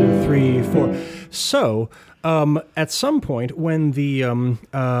 2, 3, 4. So, at some point, when the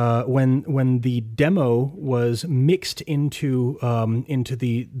demo was mixed into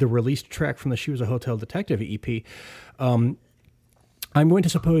the released track from the She Was a Hotel Detective EP, I'm going to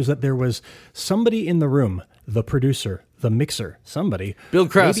suppose that there was somebody in the room, the producer, the mixer, somebody. Bill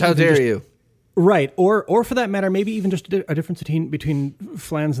Krause, how dare you? Right, or for that matter, maybe even just a difference between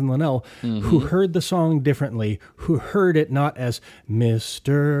Flans and Linnell, who heard the song differently, who heard it not as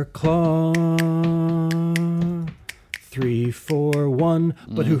Mr. Klaw 3, 4, 1,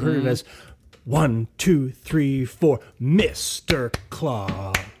 but who heard it as 1, 2, 3, 4, Mr.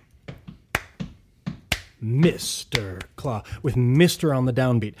 Klaw. Mr. Klaw, with Mr. on the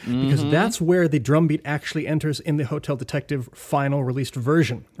downbeat, because that's where the drum beat actually enters in the Hotel Detective final released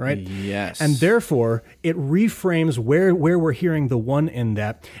version, right? Yes. And therefore, it reframes where we're hearing the 1 in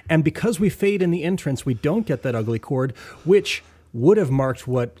that, and because we fade in the entrance, we don't get that ugly chord, which would have marked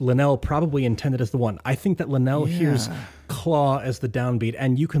what Linnell probably intended as the 1. I think that Linnell hears Klaw as the downbeat,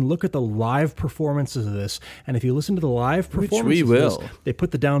 and you can look at the live performances of this, and if you listen to the live performances of this, they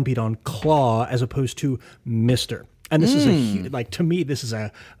put the downbeat on Klaw as opposed to Mr. And this is to me, this is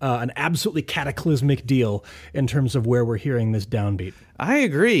an absolutely cataclysmic deal in terms of where we're hearing this downbeat. I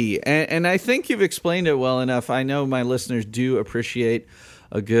agree, and I think you've explained it well enough. I know my listeners do appreciate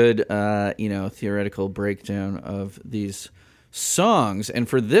a good, theoretical breakdown of these songs, and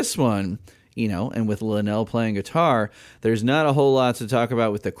for this one, and with Linnell playing guitar, there's not a whole lot to talk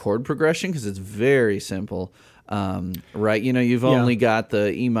about with the chord progression because it's very simple, right? You've only got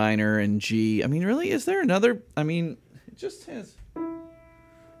the E minor and G. I mean, really, is there another? I mean, it just has.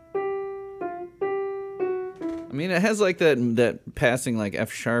 I mean, it has like that passing like F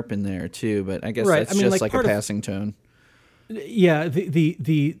sharp in there too, but I guess that's just like a passing tone. Yeah,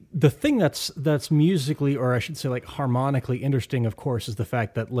 the thing that's musically, or I should say like harmonically interesting, of course, is the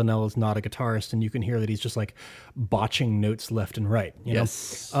fact that Linnell is not a guitarist, and you can hear that he's just like botching notes left and right. You know?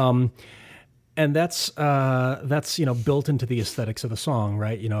 And that's built into the aesthetics of the song,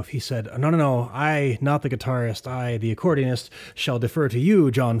 right? If he said, no, I, not the guitarist, I, the accordionist, shall defer to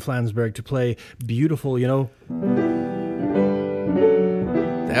you, John Flansburgh, to play beautiful,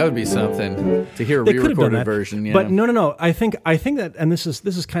 That would be something to hear a re-recorded version. Yeah. But no. I think that, and this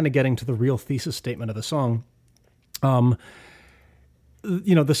is kind of getting to the real thesis statement of the song. The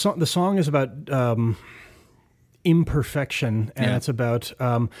song is about imperfection, and it's about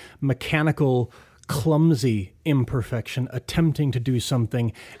mechanical, clumsy imperfection, attempting to do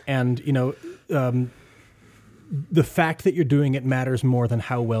something, and the fact that you're doing it matters more than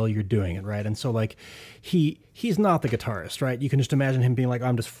how well you're doing it, right? And so, like, he's not the guitarist, right? You can just imagine him being like,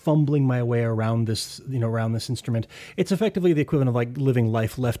 I'm just fumbling my way around this, around this instrument. It's effectively the equivalent of like living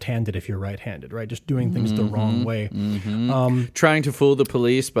life left-handed if you're right-handed, right? Just doing things the wrong way. Trying to fool the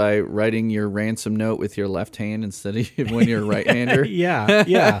police by writing your ransom note with your left hand instead of when you're a right-hander.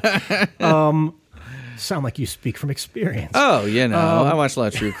 Yeah. Sound like you speak from experience. Oh, I watch a lot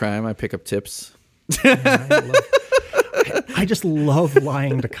of true crime. I pick up tips. I just love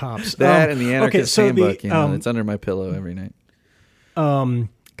lying to cops. That and the Anarchist Handbook, it's under my pillow every night. God,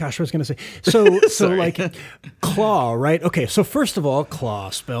 Gosh, I was going to say, so like Klaw, right? Okay, so first of all,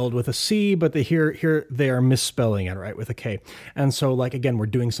 Klaw spelled with a C, but here they are misspelling it, right, with a K. And so, like, again, we're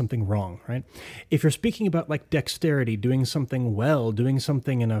doing something wrong, right? If you're speaking about, like, dexterity, doing something well, doing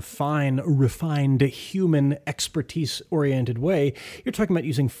something in a fine, refined, human, expertise-oriented way, you're talking about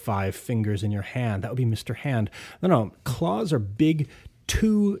using 5 fingers in your hand. That would be Mr. Hand. No, claws are big,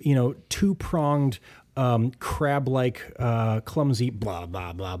 two-pronged, crab-like, clumsy, blah,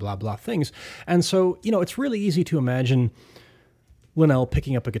 blah, blah, blah, blah things. And so, it's really easy to imagine Linnell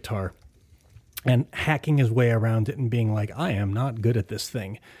picking up a guitar and hacking his way around it and being like, I am not good at this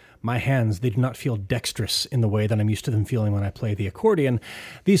thing. My hands, they do not feel dexterous in the way that I'm used to them feeling when I play the accordion.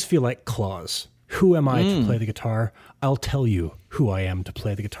 These feel like claws. Who am I to play the guitar? I'll tell you who I am to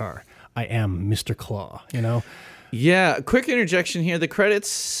play the guitar. I am Mr. Klaw, Yeah, quick interjection here. The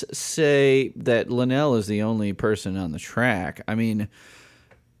credits say that Linnell is the only person on the track. I mean,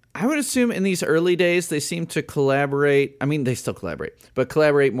 I would assume in these early days they seem to collaborate. I mean, they still collaborate, but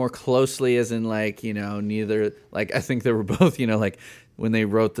collaborate more closely as in like, neither, like, I think they were both, like when they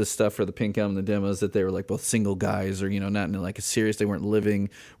wrote this stuff for the Pink Album, the demos, that they were like both single guys or, not in like a serious, they weren't living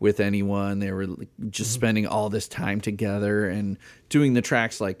with anyone. They were like, just spending all this time together and doing the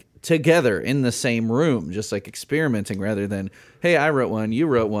tracks like together in the same room, just like experimenting rather than, hey, I wrote one, you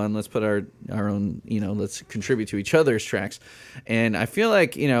wrote one, let's put our own, let's contribute to each other's tracks. And I feel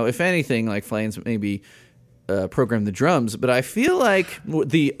like, if anything, like Flames maybe program the drums, but I feel like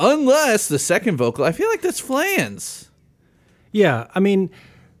unless the second vocal, I feel like that's Flans. Yeah, I mean,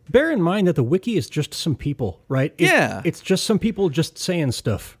 bear in mind that the wiki is just some people, right? It's just some people just saying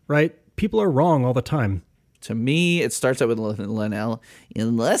stuff, right? People are wrong all the time. To me, it starts out with Linnell,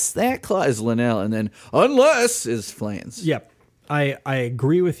 unless that Klaw is Linnell, and then unless is Flans. Yep, I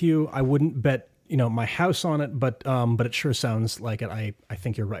agree with you. I wouldn't bet my house on it, but it sure sounds like it. I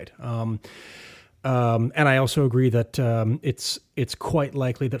think you're right. And I also agree that it's quite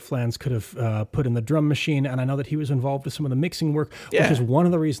likely that Flans could have put in the drum machine, and I know that he was involved with some of the mixing work, which is one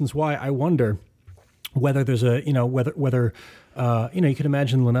of the reasons why I wonder whether there's a whether you could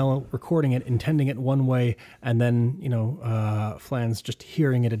imagine Linnell recording it, intending it one way, and then Flans just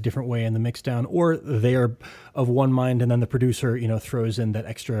hearing it a different way in the mix down, or they are of one mind, and then the producer throws in that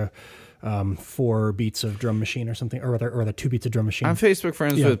extra 4 beats of drum machine or something, or the 2 beats of drum machine. I'm Facebook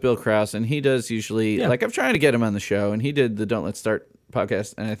friends with Bill Krause, and he does usually, like, I'm trying to get him on the show, and he did the Don't Let's Start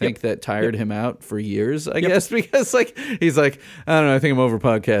podcast, and I think that tired him out for years, I guess, because, like, he's like, I don't know, I think I'm over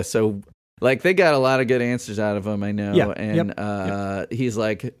podcasts, so, like, they got a lot of good answers out of him, I know, and he's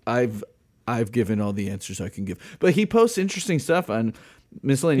like, I've given all the answers I can give. But he posts interesting stuff on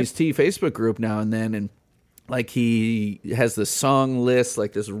Miscellaneous Tea Facebook group now and then, and like he has this song list,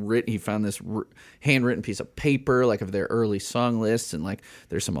 like this he found this handwritten piece of paper, like of their early song lists, and like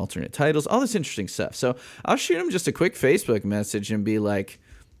there's some alternate titles, all this interesting stuff. So I'll shoot him just a quick Facebook message and be like,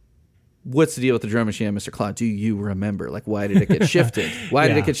 what's the deal with the drum machine, Mr. Klaw? Do you remember? Like, why did it get shifted? Why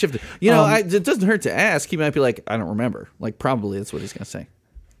did it get shifted? It doesn't hurt to ask. He might be like, I don't remember. Like, probably that's what he's going to say.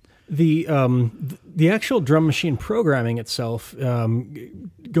 The actual drum machine programming itself,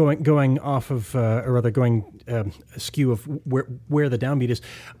 going off of, or rather going askew of where the downbeat is,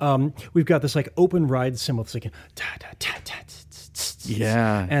 we've got this like open ride cymbal. It's like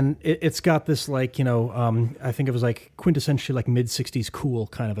and it's got this like I think it was like quintessentially like mid '60s cool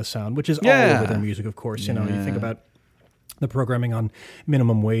kind of a sound, which is all over their music, of course. You think about the programming on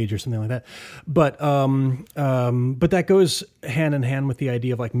Minimum Wage or something like that. But that goes hand in hand with the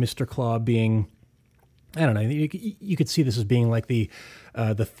idea of like Mr. Klaw being, I don't know, you could see this as being like the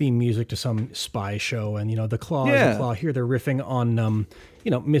theme music to some spy show, and the Klaw is the Klaw. Here they're riffing on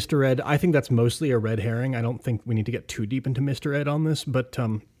Mr. Ed. I think that's mostly a red herring. I don't think we need to get too deep into Mr. Ed on this, but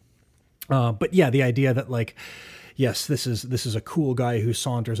yeah, the idea that like, yes, this is a cool guy who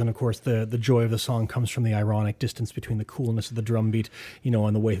saunters, and of course the joy of the song comes from the ironic distance between the coolness of the drum beat,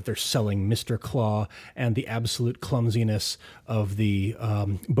 and the way that they're selling Mr. Klaw, and the absolute clumsiness of the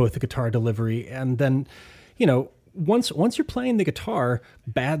both the guitar delivery, and then once you're playing the guitar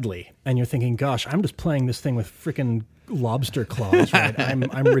badly and you're thinking, gosh, I'm just playing this thing with freaking lobster claws, right?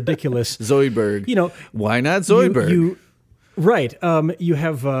 I'm ridiculous. Zoidberg. Why not Zoidberg? Right. You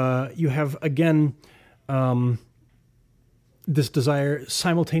have again. This desire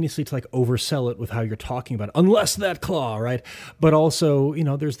simultaneously to like oversell it with how you're talking about it, unless that Klaw, right? But also,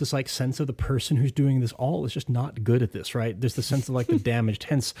 there's this like sense of the person who's doing this all is just not good at this, right? There's the sense of like the damaged,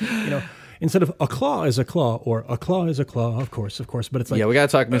 hence, instead of a claw is a claw or a claw is a claw, of course, but it's like, Yeah, we got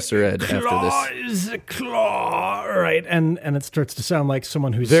to talk Mr. Ed after claw this. is a claw, right? And it starts to sound like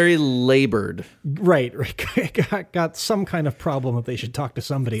someone who's Very labored. right, got some kind of problem that they should talk to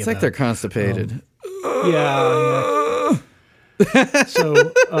somebody It's about. like they're constipated. Yeah.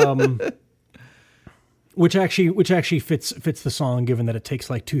 So, which actually fits the song, given that it takes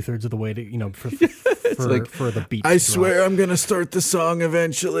like 2/3 of the way to for the beat. I to swear drop. I'm going to start the song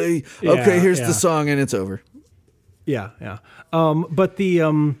eventually. Yeah, Okay, here's yeah. the song and it's over. Yeah. But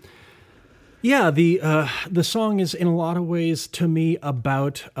the song is in a lot of ways to me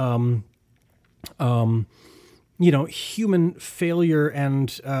about human failure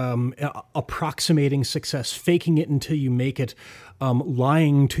and approximating success, faking it until you make it,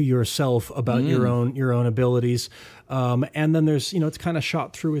 lying to yourself about your own abilities, and then there's it's kind of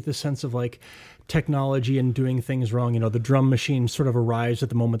shot through with this sense of like technology and doing things wrong. The drum machine sort of arrives at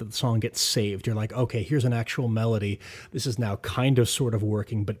the moment that the song gets saved. You're like, okay, here's an actual melody. This is now kind of sort of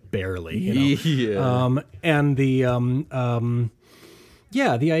working, but barely. Yeah. And the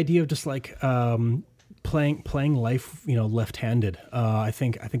the idea of just like playing life, left-handed, I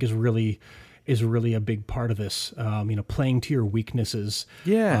think is really a big part of this. Playing to your weaknesses,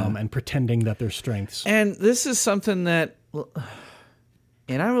 and pretending that they're strengths. And this is something that,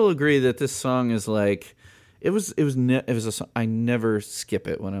 and I will agree that this song is like, it was a song. I never skip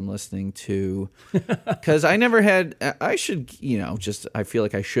it when I'm listening to, because I never had. I should, I feel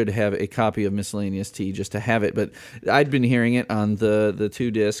like I should have a copy of Miscellaneous Tea just to have it. But I'd been hearing it on the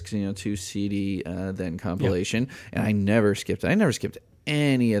 2 discs, 2 CD then compilation, and I never skipped it. I never skipped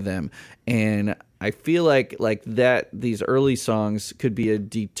any of them, and I feel like that these early songs could be a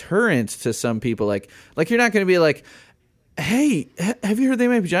deterrent to some people. Like you're not going to be like, hey, have you heard They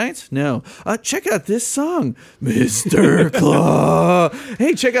Might Be Giants? No. Check out this song, Mr. Klaw.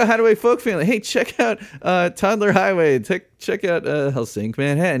 Hey, check out Hideaway Folk Family. Hey, check out Toddler Highway. Check out Helsinki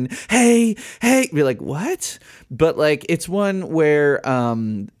Manhattan. Hey. Be like, what? But like, it's one where,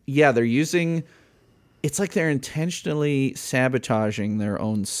 they're using. It's like they're intentionally sabotaging their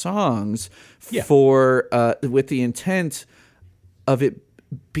own songs for with the intent of it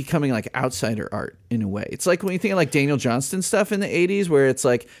becoming like outsider art in a way. It's like when you think of like Daniel Johnston stuff in the 80s, where it's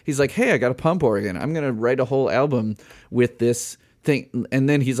like he's like, hey, I got a pump organ, I'm gonna write a whole album with this thing, and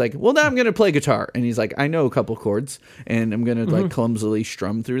then he's like, well, now I'm gonna play guitar, and he's like, I know a couple chords and I'm gonna like clumsily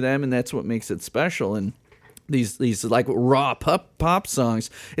strum through them, and that's what makes it special. And these like raw pop songs,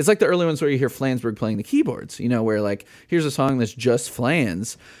 it's like the early ones where you hear Flansburgh playing the keyboards, where like, here's a song that's just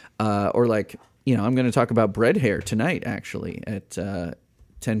Flans, or like, I'm going to talk about Bread Hair tonight, actually, at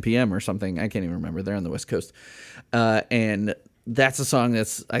 10 p.m. or something. I can't even remember. They're on the West Coast. And that's a song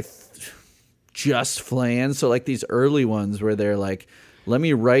that's just Flans. So like these early ones where they're like, let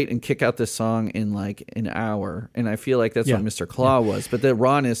me write and kick out this song in like an hour. And I feel like that's what Mr. Klaw was. But the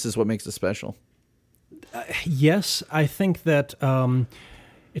rawness is what makes it special. Yes, I think that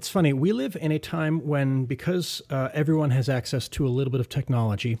it's funny. We live in a time when, because everyone has access to a little bit of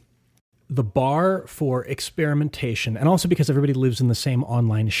technology, the bar for experimentation, and also because everybody lives in the same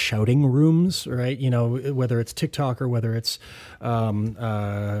online shouting rooms, right? Whether it's TikTok or whether it's Twitter,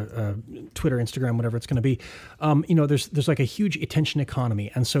 Instagram, whatever it's going to be, there's like a huge attention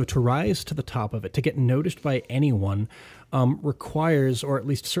economy. And so to rise to the top of it, to get noticed by anyone, requires, or at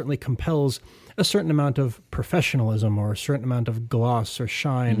least certainly compels, a certain amount of professionalism, or a certain amount of gloss or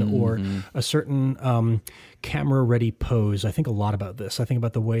shine, or a certain camera-ready pose. I think a lot about this. I think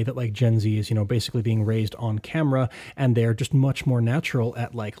about the way that like Gen Z is, basically being raised on camera, and they're just much more natural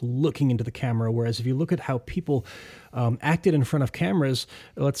at like looking into the camera. Whereas if you look at how people acted in front of cameras,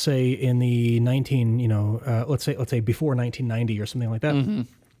 let's say in the let's say before 1990 or something like that.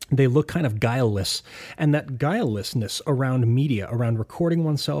 They look kind of guileless, and that guilelessness around media, around recording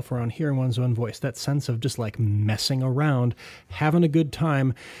oneself, around hearing one's own voice, that sense of just like messing around, having a good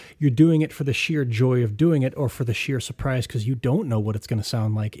time, you're doing it for the sheer joy of doing it, or for the sheer surprise because you don't know what it's going to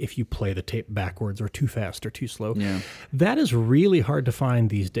sound like if you play the tape backwards or too fast or too slow. Yeah. That is really hard to find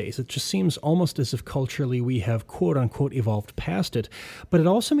these days. It just seems almost as if culturally we have quote unquote evolved past it, but it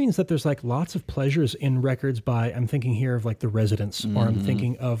also means that there's like lots of pleasures in records by, I'm thinking here of like The Residents, or I'm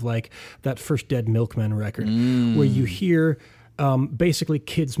thinking of like that first Dead Milkmen record, where you hear basically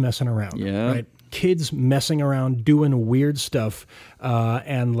kids messing around, right? Kids messing around, doing weird stuff,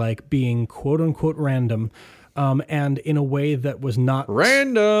 and like being quote unquote random, and in a way that was not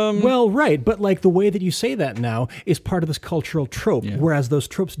random. Well, right, but like the way that you say that now is part of this cultural trope, whereas those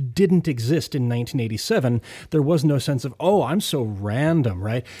tropes didn't exist in 1987. There was no sense of, oh, I'm so random,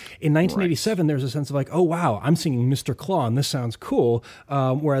 right? In 1987, there's a sense of like, oh, wow, I'm singing Mr. Klaw and this sounds cool.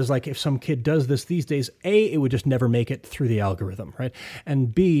 Whereas like if some kid does this these days, A, it would just never make it through the algorithm, right?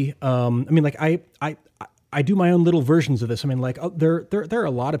 And B, I mean, like I do my own little versions of this. I mean, like there are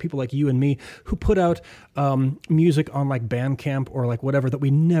a lot of people like you and me who put out music on like Bandcamp or like whatever that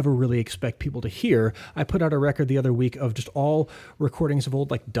we never really expect people to hear. I put out a record the other week of just all recordings of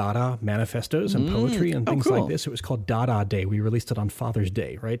old like Dada manifestos and poetry and things like this. It was called Dada Day. We released it on Father's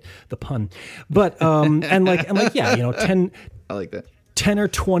Day, right? The pun. But and like yeah, 10. I like that. 10 or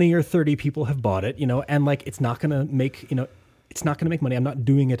 20 or 30 people have bought it, and like it's not going to make money. I'm not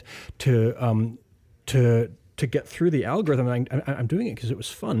doing it to get through the algorithm. I'm doing it because it was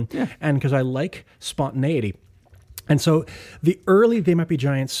fun and because I like spontaneity. And so the early They Might Be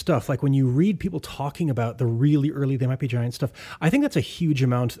Giants stuff, like when you read people talking about the really early They Might Be Giants stuff, I think that's a huge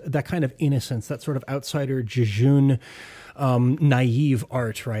amount, that kind of innocence, that sort of outsider, jejune, naive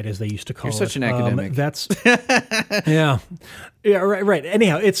art, right, as they used to call it. You're such an academic. That's yeah, right.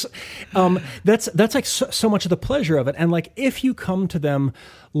 Anyhow, it's that's like so much of the pleasure of it. And like if you come to them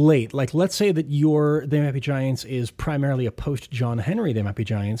late, like let's say that your They Might Be Giants is primarily a post John Henry They Might Be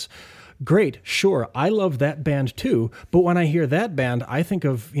Giants. Great, sure. I love that band too, but when I hear that band, I think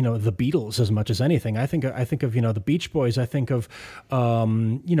of the Beatles as much as anything. I think of the Beach Boys. I think of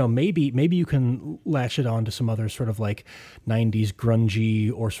maybe you can latch it on to some other sort of like 90s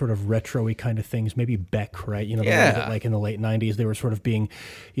grungy or sort of retro-y kind of things. Maybe Beck, right? The way that like in the late 90s they were sort of being,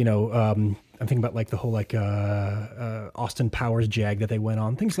 I'm thinking about like the whole like Austin Powers jag that they went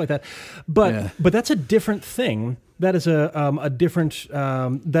on, things like that. But that's a different thing. That is a different.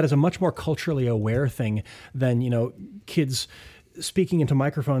 That is a much more culturally aware thing than kids speaking into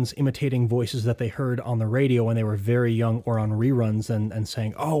microphones, imitating voices that they heard on the radio when they were very young or on reruns, and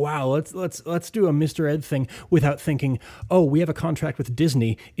saying, "Oh wow, let's do a Mr. Ed thing," without thinking, "Oh, we have a contract with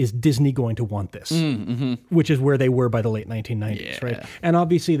Disney. Is Disney going to want this?" Which is where they were by the late 1990s, right? And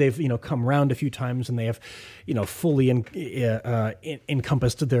obviously they've come around a few times, and they have fully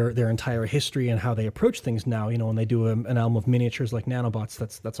encompassed their entire history and how they approach things now. When they do an album of miniatures like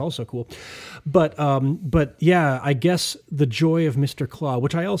Nanobots, that's also cool. But yeah, I guess the joy of Mr. Klaw,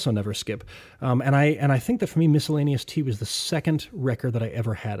 which I also never skip, and I think that for me, Miscellaneous Tea was the second record that I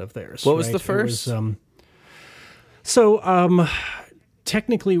ever had of theirs. What was the first?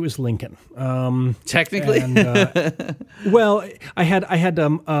 Technically, it was Lincoln. Technically, and, well, I had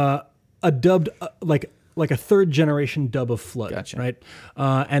a dubbed like a third generation dub of Flood, gotcha. Right?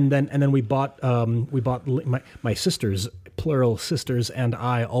 And then we bought my sisters, plural sisters, and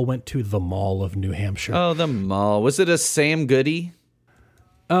I all went to the Mall of New Hampshire. Oh, the Mall. Was it a Sam Goody?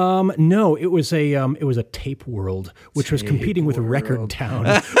 No, it was a Tape World, which was competing with Record Town,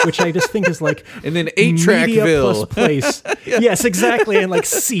 which I just think is like and then 8-Trackville place. Yes, exactly, and like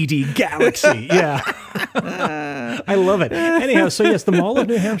CD Galaxy. Yeah, I love it. Anyhow, so yes, the Mall of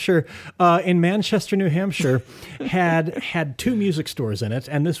New Hampshire in Manchester, New Hampshire, had two music stores in it,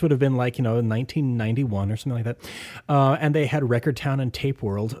 and this would have been like 1991 or something like that. And they had Record Town and Tape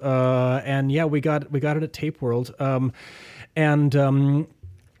World, and yeah, we got it at Tape World,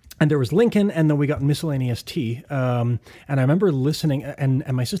 and there was Lincoln, and then we got Miscellaneous Tea. And I remember listening, and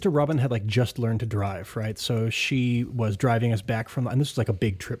my sister Robin had like just learned to drive, right? So she was driving us back and this was like a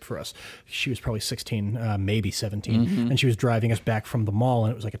big trip for us. She was probably 16, maybe 17, and she was driving us back from the mall,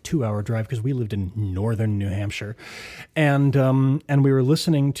 and it was like a 2-hour drive because we lived in northern New Hampshire, and we were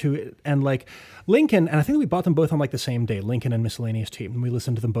listening to it, and like Lincoln, and I think we bought them both on like the same day, Lincoln and Miscellaneous Tea, and we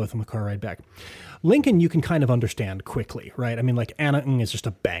listened to them both on the car ride back. Lincoln, you can kind of understand quickly, right? I mean, like Anna is just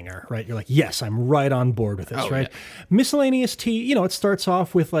a banger, right? You're like, yes, I'm right on board with this, right? Yeah. Miscellaneous Tea, it starts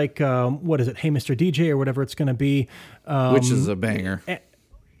off with like, what is it? Hey, Mr. DJ, or whatever it's going to be. Which is a banger.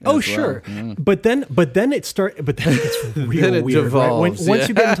 Oh, sure. Yeah. But then it gets real then weird, devolves, right? Once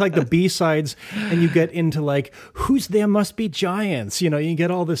you get into like the B-sides and you get into like, who's There Must Be Giants? You get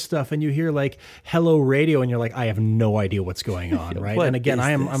all this stuff and you hear like Hello Radio and you're like, I have no idea what's going on, right? And again,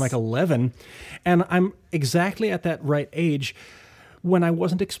 I'm like 11 and I'm exactly at that right age when I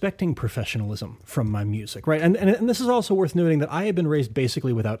wasn't expecting professionalism from my music, right? And this is also worth noting that I had been raised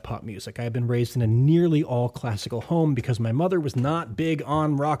basically without pop music. I had been raised in a nearly all classical home because my mother was not big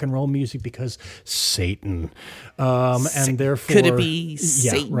on rock and roll music because Satan. And therefore... Could it be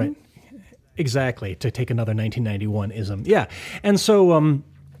Satan? Yeah, right. Exactly, to take another 1991-ism. Yeah, and so...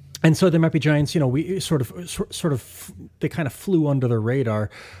 And so there might be giants, we sort of, they kind of flew under the radar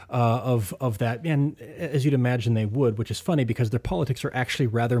of that, and as you'd imagine they would, which is funny because their politics are actually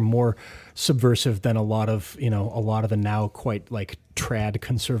rather more subversive than a lot of the now quite like trad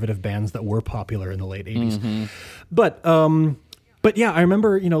conservative bands that were popular in the late 80s. Mm-hmm. But yeah, I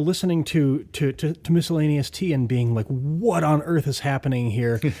remember, listening to Miscellaneous Tea and being like, what on earth is happening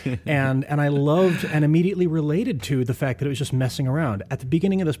here? and I loved and immediately related to the fact that it was just messing around. At the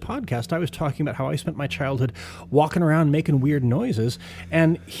beginning of this podcast, I was talking about how I spent my childhood walking around making weird noises.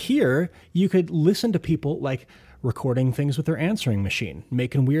 And here you could listen to people like recording things with their answering machine,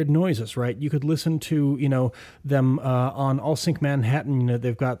 making weird noises, right? You could listen to, them on All Sync Manhattan.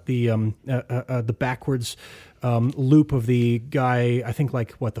 They've got the backwards loop of the guy, I think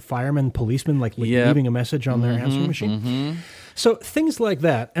the fireman, policeman, leaving a message on their answering machine. Mm-hmm. So things like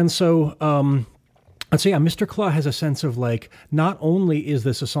that. And so, Mr. Klaw has a sense of not only is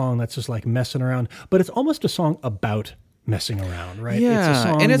this a song that's just messing around, but it's almost a song about messing around, right? Yeah, it's a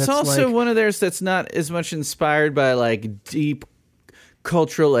song and it's also one of theirs that's not as much inspired by deep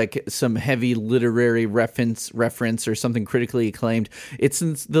cultural, some heavy literary reference or something critically acclaimed.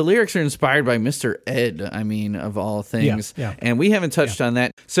 The lyrics are inspired by Mr. Ed, of all things. Yeah. And we haven't touched on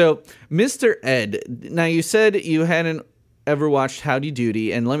that. So Mr. Ed, now you said you hadn't ever watched Howdy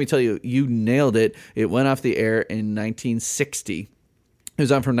Doody, and let me tell you, you nailed it. It went off the air in 1960. It was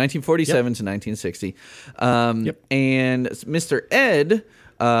on from 1947 to 1960. And Mr. Ed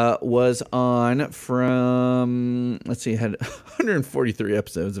was on from, it had 143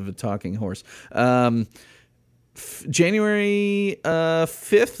 episodes of A Talking Horse. January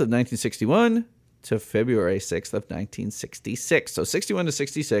 5th of 1961 to February 6th of 1966. So 61 to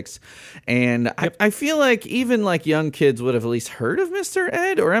 66. And I feel like even young kids would have at least heard of Mr.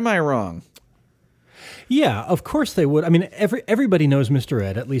 Ed, or am I wrong? Yeah, of course they would. Everybody knows Mr.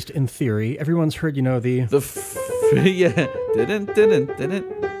 Ed, at least in theory. Everyone's heard, didn't.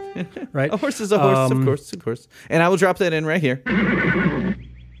 Right. A horse is a horse, of course. And I will drop that in right here.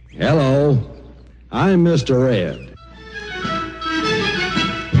 Hello, I'm Mr. Ed.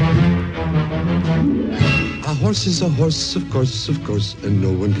 A horse is a horse, of course, and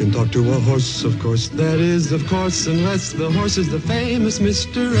no one can talk to a horse, of course. That is, of course, unless the horse is the famous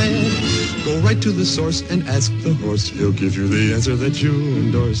Mr. Ed. Go right to the source and ask the horse. He'll give you the answer that you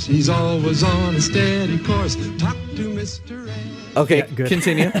endorse. He's always on a steady course. Talk to Mr. Ed. Okay, yeah, good.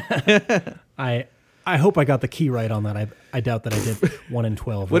 Continue. I hope I got the key right on that. I doubt that I did 1 in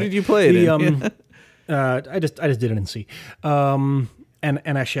 12. What did you play it in? I just did it in C. And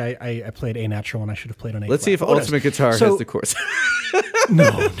actually, I played A natural, and I should have played on A. Let's see if Ultimate Guitar has the chords. No,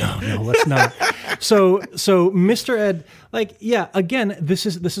 let's not. So Mr. Ed, again, this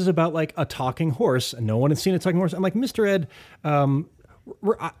is about a talking horse, and no one has seen a talking horse. I'm Mr. Ed.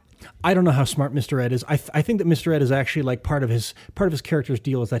 I don't know how smart Mr. Ed is. I think that Mr. Ed is actually part of his character's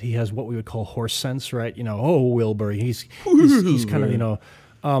deal is that he has what we would call horse sense, right? Wilbur. He's kind of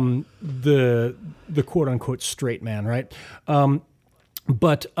the quote unquote straight man, right?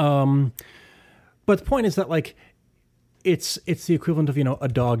 But the point is that it's the equivalent of a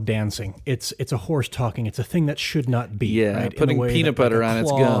dog dancing. It's a horse talking. It's a thing that should not be. Yeah, right? Putting peanut butter on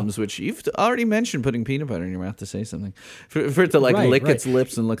its gums, which you've already mentioned. Putting peanut butter in your mouth to say something, for it to lick its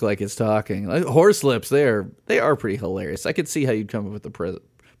lips and look like it's talking. Horse lips, they are pretty hilarious. I could see how you'd come up with the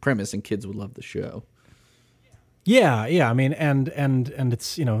premise, and kids would love the show. Yeah. And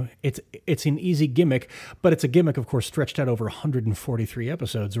it's it's an easy gimmick, but it's a gimmick, of course, stretched out over 143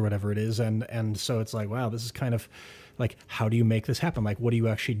 episodes or whatever it is, and so it's wow, this is kind of how do you make this happen? What do you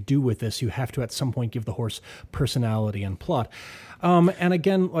actually do with this? You have to at some point give the horse personality and plot. And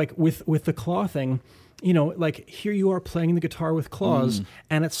again, with the Klaw thing, here you are playing the guitar with claws,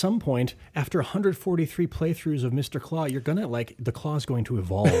 and at some point, after 143 playthroughs of Mr. Klaw, you're gonna the claw is going to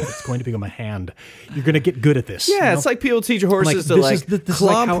evolve. It's going to become a hand. You're gonna get good at this. Yeah, it's people teach horses to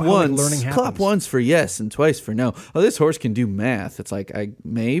clomp once for yes and twice for no. Oh, this horse can do math. It's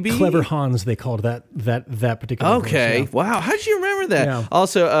maybe Clever Hans, they called that particular. Okay, horse, yeah. Wow, how did you remember that? Yeah.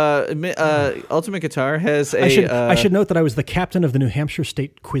 Also, Ultimate Guitar has I should note that I was the captain of the New Hampshire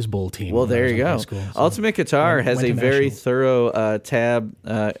State Quiz Bowl team. Well, there you go. School, Ultimate Guitar has a very thorough tab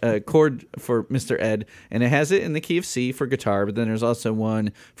chord for Mr. Ed, and it has it in the key of C for guitar, but then there's also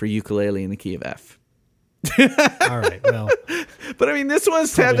one for ukulele in the key of F. All right, well. But this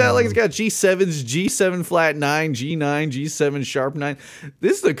one's tabbed out it's got G7s, G7 flat 9, G9, G7 sharp 9.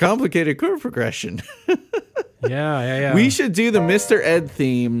 This is a complicated chord progression. Yeah. We should do the Mr. Ed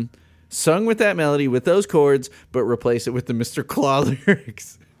theme sung with that melody, with those chords, but replace it with the Mr. Klaw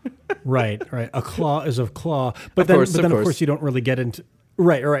lyrics. Right. A claw is of claw, but then of course you don't really get into.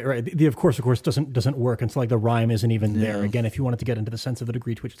 Right. The of course doesn't work. It's like the rhyme isn't even there. Again, if you wanted to get into the sense of the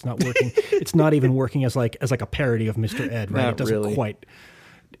degree to which it's not working, it's not even working as like a parody of Mr. Ed, right? Not it doesn't really. quite.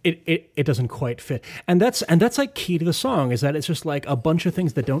 It doesn't quite fit, and that's like key to the song is that it's just like a bunch of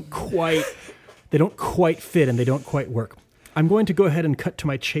things that don't quite fit and they don't quite work. I'm going to go ahead and cut to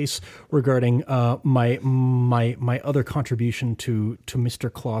my chase regarding my other contribution to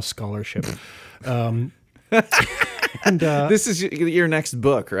Mr. Klaw scholarship. This is your next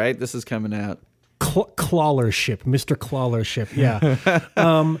book, right? This is coming out. Clawlership, Mr. Clawlership, yeah.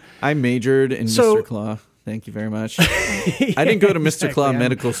 I majored in Mr. Klaw. Thank you very much. I didn't go to Mr. Klaw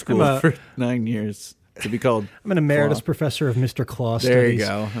Medical School for 9 years to be called. I'm an emeritus Klaw. professor of Mr. Klaw There studies. you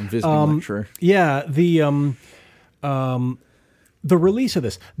go. I'm visiting lecturer. Yeah, the release of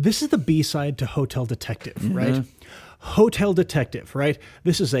this is the B-side to Hotel Detective, right? Hotel Detective, right?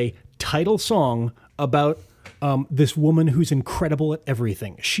 This is a title song about this woman who's incredible at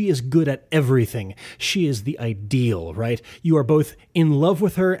everything. She is good at everything. She is the ideal, right? You are both in love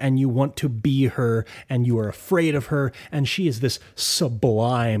with her and you want to be her and you are afraid of her, and she is this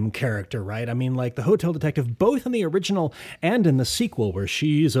sublime character, right? I mean, like the Hotel Detective, both in the original and in the sequel where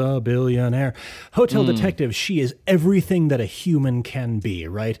she's a billionaire. Hotel Detective, she is everything that a human can be,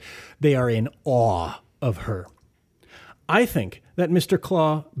 right? They are in awe of her. I think that Mr.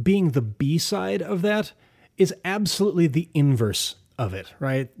 Klaw, being the B-side of that, is absolutely the inverse of it,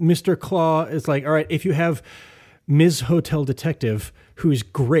 right? Mr. Klaw is like, all right, if you have Ms. Hotel Detective, who's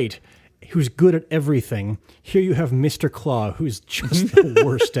great, who's good at everything, here you have Mr. Klaw, who's just the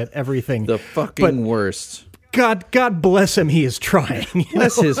worst at everything. The fucking worst. God bless him, he is trying.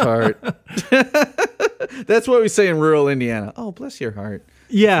 Bless his heart. That's what we say in rural Indiana. Oh, bless your heart.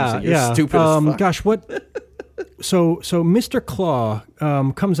 Yeah, You're stupid as fuck. Gosh, what... So Mr. Klaw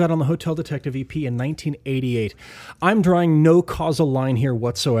comes out on the Hotel Detective EP in 1988. I'm drawing no causal line here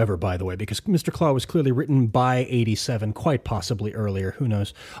whatsoever, by the way, because Mr. Klaw was clearly written by 87, quite possibly earlier. Who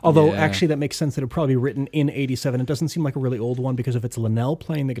knows? Although, actually, that makes sense that it would probably be written in 87. It doesn't seem like a really old one because if it's Linnell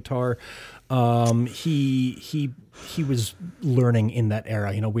playing the guitar, he was learning in that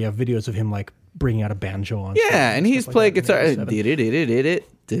era. You know, we have videos of him, like, bringing out a banjo on stage And he's stuff playing like that in guitar.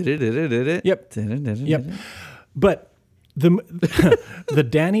 87. Yep. Yep. But the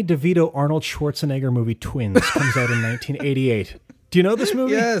Danny DeVito Arnold Schwarzenegger movie Twins comes out in 1988. Do you know this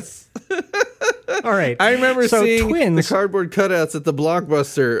movie? Yes. All right. I remember seeing Twins, the cardboard cutouts at the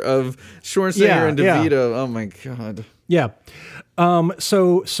Blockbuster of Schwarzenegger and DeVito. Oh my God. Yeah.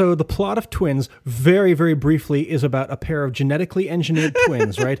 So the plot of Twins, very, very briefly, is about a pair of genetically engineered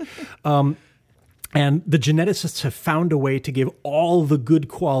twins, right? And the geneticists have found a way to give all the good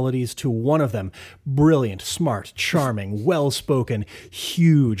qualities to one of them. Brilliant, smart, charming, well-spoken,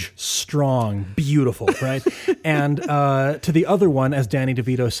 huge, strong, beautiful, right? And to the other one, as Danny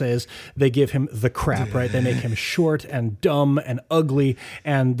DeVito says, they give him the crap, right? They make him short and dumb and ugly.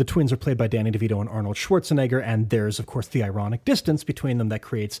 And the twins are played by Danny DeVito and Arnold Schwarzenegger. And there's, of course, the ironic distance between them that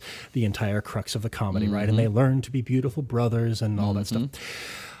creates the entire crux of the comedy, right? And they learn to be beautiful brothers and all that stuff.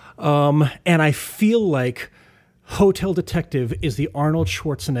 And I feel like Hotel Detective is the Arnold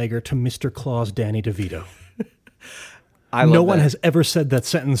Schwarzenegger to Mr. Klaw's Danny DeVito. No one has ever said that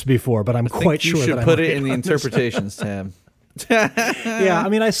sentence before, but I'm quite sure that you should I'm put right it in the on this. interpretations tab. Yeah, I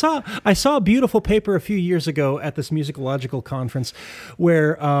mean, I saw a beautiful paper a few years ago at this musicological conference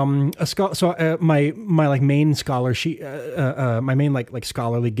where my like main scholar my main like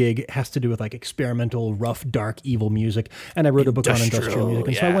scholarly gig has to do with like experimental, rough, dark, evil music, and I wrote a book on industrial music,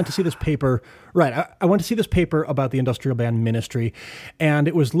 and so I went to see this paper. Right, I went to see this paper about the industrial band Ministry, and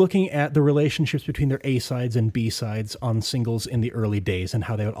it was looking at the relationships between their A-sides and B-sides on singles in the early days, and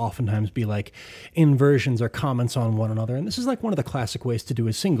how they would oftentimes be like inversions or comments on one another. And this is like one of the classic ways to do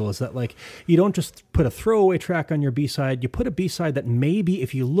a single, is that like you don't just put a throwaway track on your B-side, you put a B-side that maybe,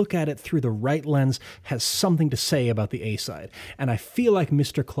 if you look at it through the right lens, has something to say about the A-side. And I feel like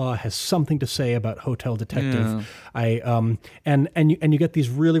Mr. Klaw has something to say about Hotel Detective. Yeah. And you get these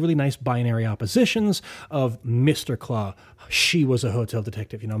really, really nice binary oppositions of Mr. Klaw. She was a hotel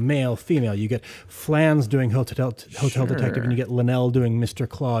detective, male, female. You get Flans doing hotel detective, and you get Linnell doing Mr.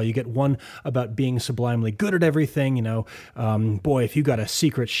 Klaw. You get one about being sublimely good at everything. Boy, if you got a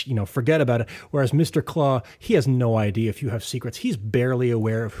secret, forget about it. Whereas Mr. Klaw, he has no idea if you have secrets. He's barely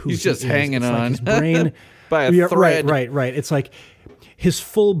aware of who he's just is. hanging it's on like his brain by a thread. Right. It's like his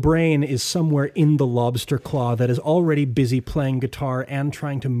full brain is somewhere in the lobster claw that is already busy playing guitar and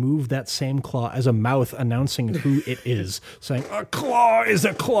trying to move that same claw as a mouth announcing who it is, saying, a claw is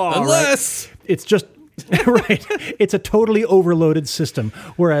a claw. Unless... Right? It's just... Right. It's a totally overloaded system,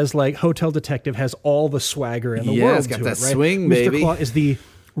 whereas like Hotel Detective has all the swagger in the world. It's got to that it, right? swing, Mr. baby. Claw is the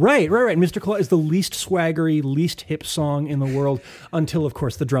right. Mr. Claw is the least swaggery, least hip song in the world until, of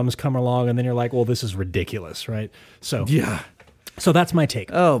course, the drums come along, and then you're like, well, this is ridiculous, right? So Yeah. So that's my take.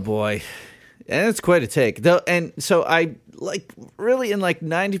 Oh boy, and it's quite a take though. And so I like really in like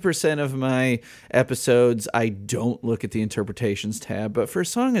 90% of my episodes, I don't look at the interpretations tab. But for a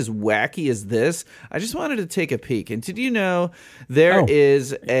song as wacky as this, I just wanted to take a peek. And did you know there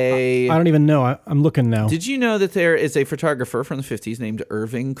is a? I don't even know. I'm looking now. Did you know that there is a photographer from the 50s named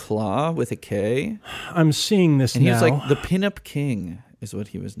Irving Klaw with a K? I'm seeing this And now. he was like the pinup king, is what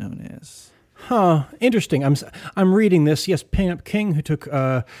he was known as. Huh, interesting. I'm reading this. Yes, Pinup King, who took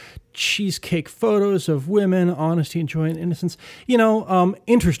cheesecake photos of women, honesty, joy, and innocence.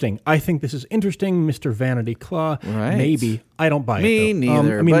 Interesting. I think this is interesting, Mr. Vanity Claw. Right. Maybe. I don't buy Me it, though.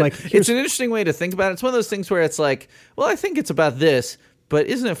 neither. I mean, but like, it's an interesting way to think about it. It's one of those things where it's like, well, I think it's about this, but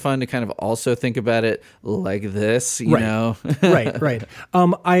isn't it fun to kind of also think about it like this? You know, right.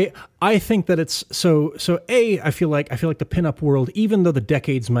 I think that it's so. I feel like the pinup world, even though the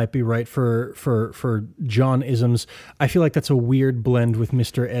decades might be right for John-isms, I feel like that's a weird blend with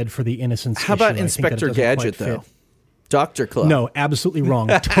Mr. Ed for the innocence. How about issue. I think that it Inspector doesn't Gadget quite though? fit. Dr. Klaw. No, absolutely wrong.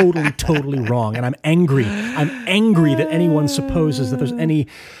 Totally wrong. And I'm angry. That anyone supposes that there's any.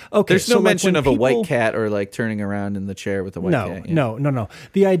 Okay, there's no so mention like of a white cat or like turning around in the chair with a white cat. Yeah. No.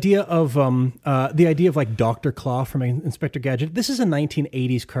 The idea of like Dr. Claw from Inspector Gadget. This is a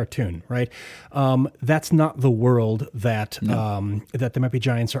 1980s cartoon, right? That's not the world that that the Might Be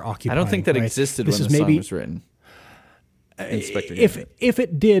Giants are occupying. I don't think that right? existed this when is the maybe, song was written. Inspector Gadget. If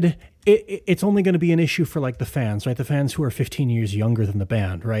it did, it's only going to be an issue for like the fans, right? The fans who are 15 years younger than the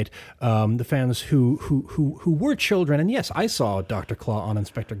band, right? The fans who were children. And yes, I saw Dr. Claw on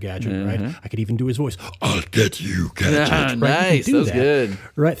Inspector Gadget, right? I could even do his voice. I'll get you, Gadget. Ah, right? nice, that was good.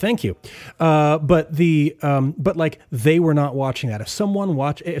 Right, thank you. But like they were not watching that. If someone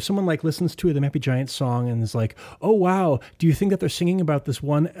like listens to the Might Be Giants song and is like, oh wow, do you think that they're singing about this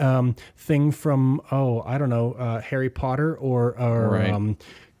one thing from I don't know, Harry Potter or right.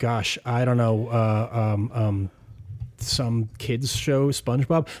 Gosh, I don't know, some kids show,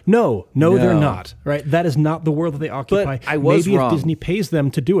 SpongeBob? No, they're not. Right? That is not the world that they occupy. But I was Maybe wrong. if Disney pays them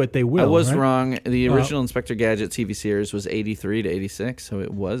to do it, they will. I was right? wrong. The original Inspector Gadget TV series was 83 to 86, so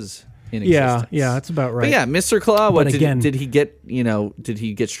it was in existence. Yeah, that's about right. But yeah, Mr. Claw, But again- did he get, did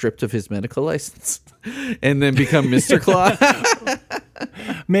he get stripped of his medical license and then become Mr. Claw?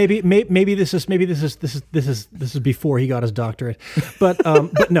 Maybe this is before he got his doctorate, but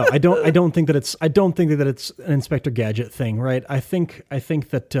no, I don't think that it's an Inspector Gadget thing, right? I think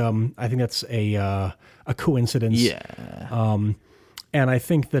that's a coincidence. Yeah. And I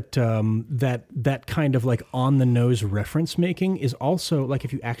think that that kind of like on the nose reference making is also like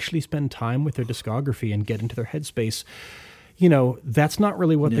if you actually spend time with their discography and get into their headspace, that's not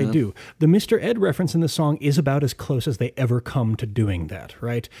really what they do. The Mr. Ed reference in the song is about as close as they ever come to doing that,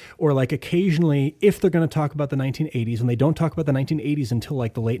 right? Or like occasionally, if they're going to talk about the 1980s, and they don't talk about the 1980s until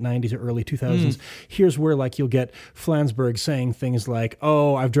like the late 90s or early 2000s, here's where like you'll get Flansburgh saying things like,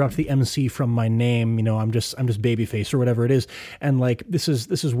 "Oh, I've dropped the MC from my name, I'm just Babyface," or whatever it is, and like this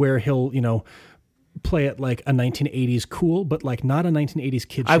is where he'll play it like a 1980s cool, but like not a 1980s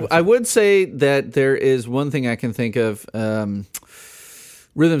kid show. I would say that there is one thing I can think of.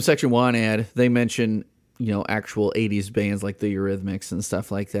 Rhythm Section 1 ad, they mention, actual 80s bands like the Eurythmics and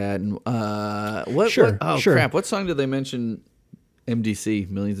stuff like that. And Sure. crap. What song did they mention? MDC,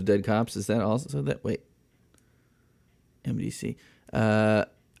 Millions of Dead Cops. Is that also that? Wait. MDC. I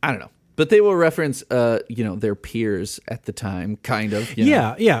don't know. But they will reference, their peers at the time, kind of.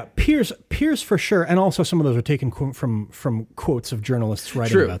 Yeah, peers for sure, and also some of those are taken from quotes of journalists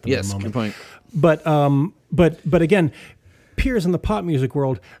writing True. about them. Yes, at the good moment. point. But again, peers in the pop music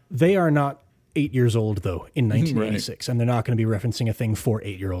world, they are not 8 years old though in 1986, and they're not going to be referencing a thing for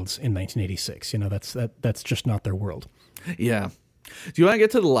 8-year-olds in 1986. That's just not their world. Yeah. Do you want to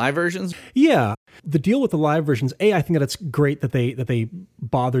get to the live versions? Yeah. The deal with the live versions, I think that it's great that they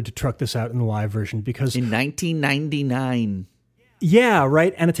bothered to truck this out in the live version because In 1999. Yeah,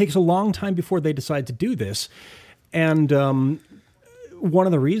 right. And it takes a long time before they decide to do this. And one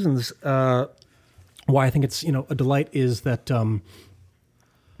of the reasons why I think it's a delight is that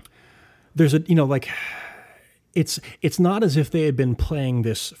there's a it's not as if they had been playing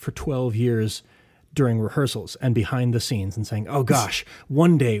this for 12 years during rehearsals and behind the scenes and saying, "Oh gosh,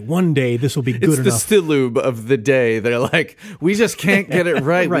 one day this will be good It's the enough." stillube of the day. They're like, we just can't get it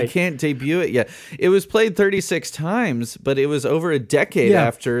right. Right. We can't debut it yet. It was played 36 times, but it was over a decade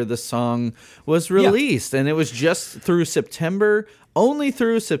after the song was released. And it was just through September, only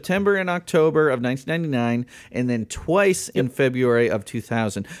through September and October of 1999, and then twice in February of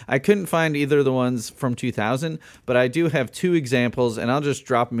 2000. I couldn't find either of the ones from 2000, but I do have two examples, and I'll just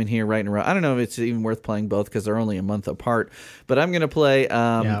drop them in here right in a row. I don't know if it's even worth playing both because they're only a month apart, but I'm going to play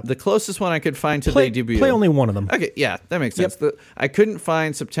the closest one I could find to their debut. Play only one of them. Okay, yeah, that makes sense. I couldn't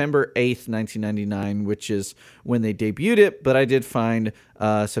find September 8th, 1999, which is when they debuted it, but I did find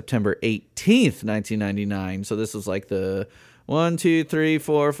September 18th, 1999. So this is like the 1, 2, 3,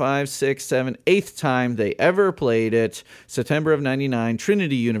 4, 5, 6, 7, 8th time they ever played it. September of 99,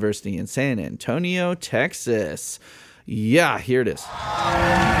 Trinity University in San Antonio, Texas. Yeah, here it is.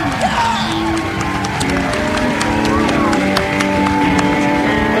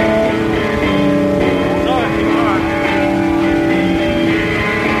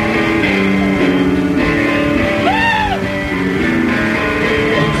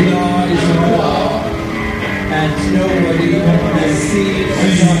 And nobody has seen a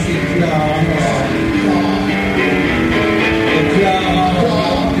talking Klaw. The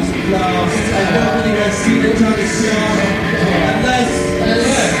Klaw is lost, and nobody has seen a talking Klaw unless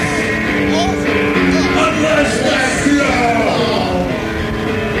that's Klaw.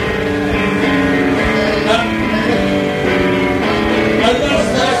 Unless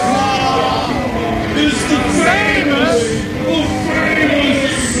that Klaw is the famous,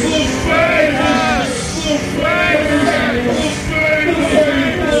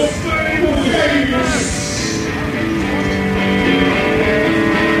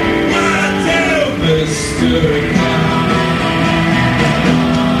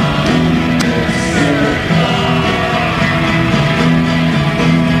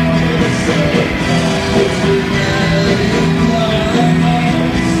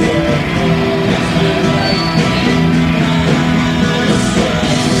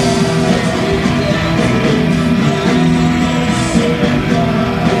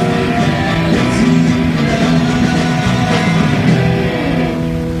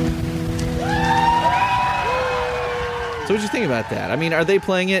 So what do you think about that? I mean, are they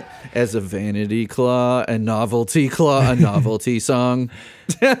playing it as a vanity claw, a novelty claw, a novelty song?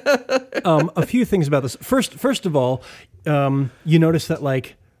 A few things about this. First of all, you notice that,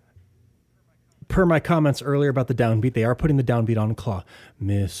 like, per my comments earlier about the downbeat, they are putting the downbeat on Klaw.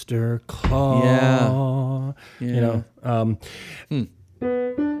 Mr. Klaw. Yeah. You know,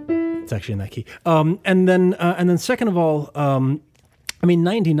 it's actually in that key. And then second of all, I mean,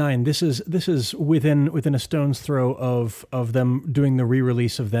 99. This is within a stone's throw of them doing the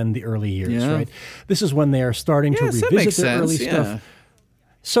re-release of then the early years, right? This is when they are starting to revisit their early stuff.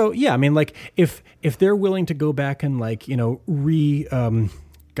 So yeah, I mean, like if they're willing to go back and, like, you know,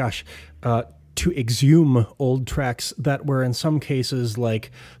 to exhume old tracks that were in some cases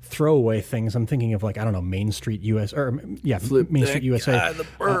like throwaway things. I'm thinking of, like, I don't know, Main Street US Main Street USA. The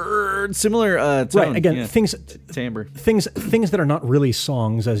bird, similar tone. Right, again, timbre. Things that are not really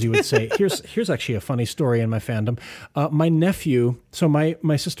songs, as you would say. Here's actually a funny story in my fandom. My nephew, so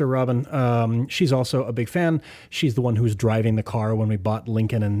my sister Robin, she's also a big fan. She's the one who was driving the car when we bought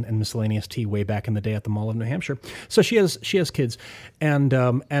Lincoln and Miscellaneous Tea way back in the day at the Mall of New Hampshire. So she has kids, and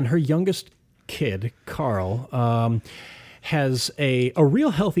her youngest kid, Carl, has a real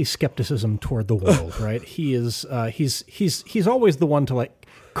healthy skepticism toward the world, right? He is he's always the one to, like,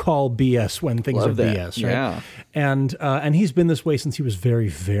 call BS when things are BS, right? Yeah. And he's been this way since he was very,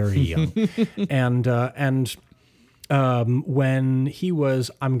 very young. and when he was,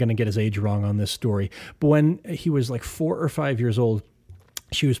 I'm going to get his age wrong on this story, but when he was like 4 or 5 years old,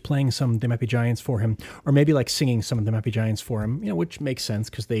 she was playing some They Might Be Giants for him, or maybe like singing some of They Might Be Giants for him, you know, which makes sense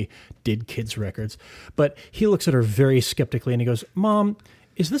because they did kids' records. But he looks at her very skeptically and he goes, "Mom,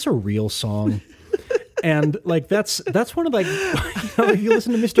 is this a real song?" And, like, that's one of, like, you know, you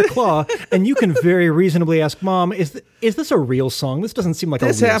listen to Mr. Klaw and you can very reasonably ask, "Mom, is this a real song? This doesn't seem like a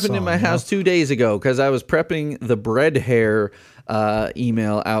real song." This happened in my house 2 days ago because I was prepping the bread hair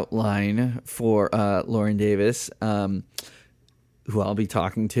email outline for Lauren Davis, who I'll be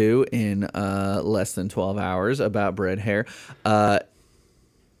talking to in less than 12 hours about bread hair. Cara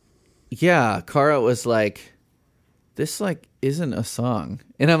was like, "This, like, isn't a song."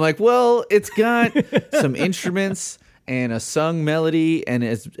 And I'm like, well, it's got some instruments and a sung melody, and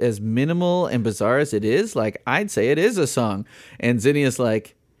as minimal and bizarre as it is, like, I'd say it is a song. And Zinnia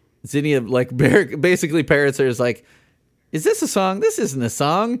basically parrots her, is like, is this a song? This isn't a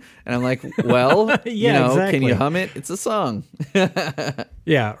song. And I'm like, well, Yeah, exactly. Can you hum it? It's a song.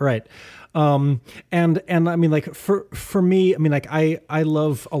 Yeah, right. And I mean, like for me, I mean, like I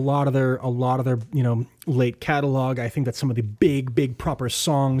love a lot of their late catalog. I think that some of the big proper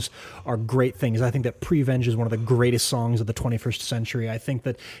songs are great things. I think that Prevenge is one of the greatest songs of the 21st century. I think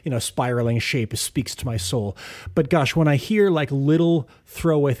that Spiraling Shape speaks to my soul. But gosh, when I hear like little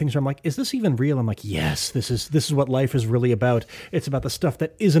throwaway things where I'm like, is this even real? I'm like, yes, this is what life is really about. It's about the stuff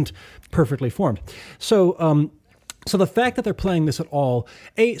that isn't perfectly formed. So the fact that they're playing this at all,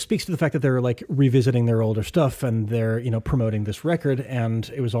 speaks to the fact that they're like revisiting their older stuff and they're, promoting this record. And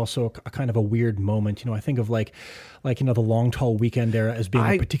it was also a kind of a weird moment. I think of like the Long Tall Weekend era as being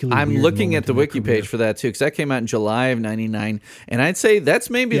a particularly I'm weird looking moment at the in their wiki career. page for that too, because that came out in July of '99, and I'd say that's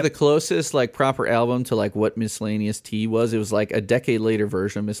maybe the closest like proper album to like what Miscellaneous T was. It was like a decade later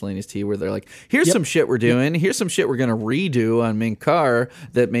version of Miscellaneous T, where they're like, here's some shit we're doing, here's some shit we're gonna redo on Mink Car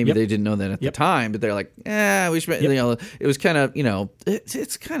that maybe they didn't know that at the time, but they're like, we should, it was kind of,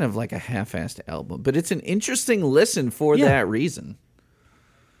 it's kind of like a half-assed album, but it's an interesting listen for that reason.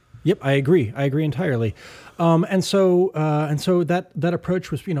 Yep, I agree entirely. And so that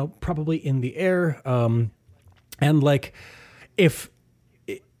approach was, probably in the air. And like, if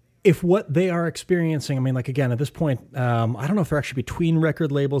what they are experiencing, I mean, like, again, at this point, I don't know if they're actually between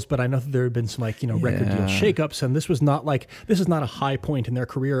record labels, but I know that there have been some record deal shakeups, and this is not a high point in their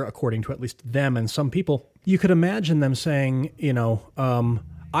career, according to at least them and some people. You could imagine them saying,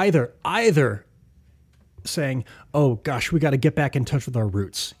 either saying, oh gosh, we got to get back in touch with our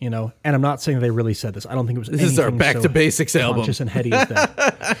roots, and I'm not saying they really said this. I don't think it was This is our Back to Basics album. Conscious and heady as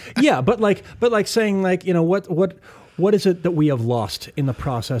that. Yeah, but saying like, what is it that we have lost in the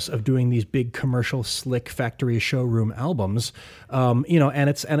process of doing these big commercial slick factory showroom albums? And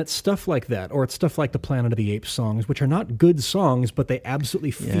it's stuff like that, or it's stuff like the Planet of the Apes songs, which are not good songs, but they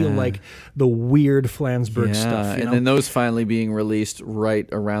absolutely feel like the weird Flansburgh stuff. And then those finally being released right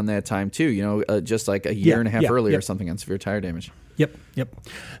around that time too, just like a year and a half earlier or something on Severe Tire Damage. Yep.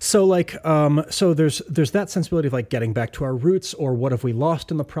 So like, so there's that sensibility of like getting back to our roots, or what have we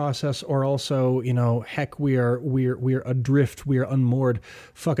lost in the process, or also, heck, we're adrift, we're unmoored.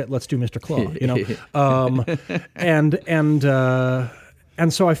 Fuck it, let's do Mr. Klaw,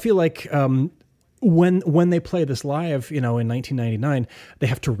 and so I feel like when they play this live, in 1999, they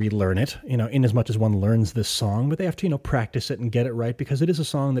have to relearn it, in as much as one learns this song, but they have to, practice it and get it right, because it is a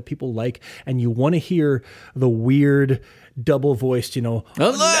song that people like, and you want to hear the weird double-voiced,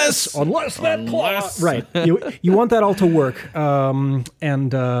 unless that Klaw, right? You want that all to work, and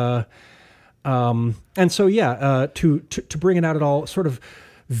so to bring it out at all sort of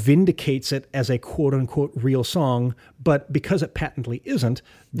vindicates it as a quote-unquote real song, but because it patently isn't,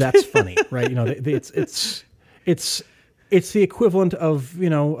 that's funny, right? It's the equivalent of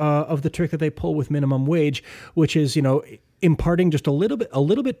the trick that they pull with Minimum Wage, which is imparting just a little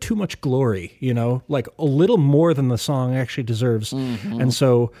bit too much glory, like a little more than the song actually deserves. Mm-hmm. And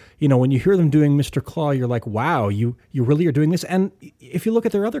so, when you hear them doing Mr. Klaw, you're like, wow, you really are doing this. And if you look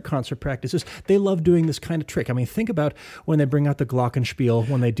at their other concert practices, they love doing this kind of trick. I mean, think about when they bring out the Glockenspiel,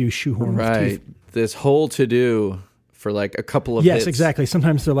 when they do Shoehorn with Teeth. This whole to-do for like a couple of hits. Yes, exactly.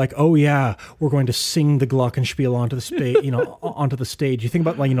 Sometimes they're like, "Oh yeah, we're going to sing the Glockenspiel onto the onto the stage." You think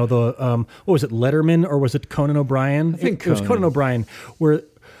about like the what was it, Letterman, or was it Conan O'Brien? I think it was Conan O'Brien, where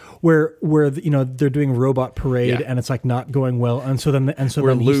they're doing Robot Parade and it's like not going well, and so then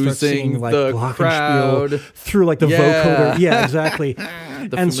we're he losing starts singing like the Glockenspiel crowd through like the vocoder. Yeah, exactly.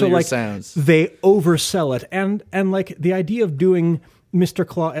 And so like sounds. They oversell it, and like the idea of doing Mr.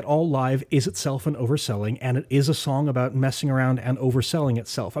 Klaw at all live is itself an overselling, and it is a song about messing around and overselling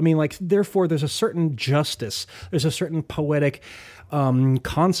itself. I mean, like, therefore, there's a certain justice, there's a certain poetic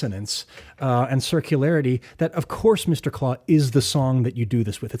consonance and circularity that, of course, Mr. Klaw is the song that you do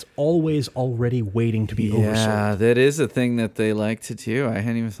this with. It's always already waiting to be oversold. Yeah, that is a thing that they like to do. I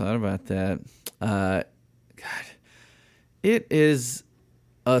hadn't even thought about that. God, it is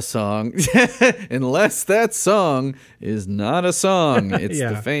a song, unless that song is not a song. It's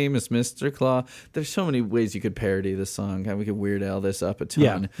the famous Mr. Klaw. There's so many ways you could parody this song. We could Weird Al this up a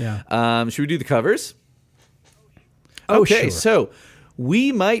ton. Yeah. Should we do the covers? Oh, okay, sure. So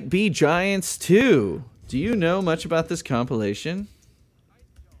We Might Be Giants 2. Do you know much about this compilation?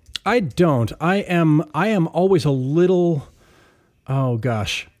 I don't. I am always a little. Oh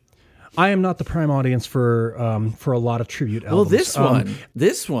gosh. I am not the prime audience for a lot of tribute albums. Well,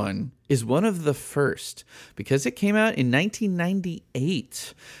 this one is one of the first because it came out in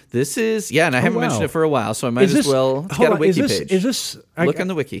 1998. This is, and I haven't mentioned it for a while, so I might as well. It's got a wiki page. Is this? Look on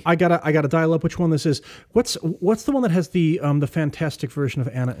the wiki. I gotta dial up which one this is. What's the one that has the fantastic version of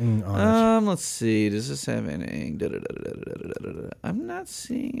Anna Ng on it? Let's see. Does this have Anna Ng? I'm not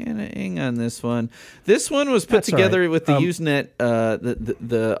seeing Anna Ng on this one. This one was put together with the Usenet,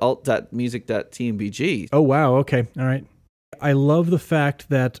 the alt.music.tmbg. Oh wow. Okay. All right. I love the fact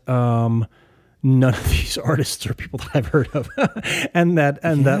that none of these artists are people that I've heard of, and that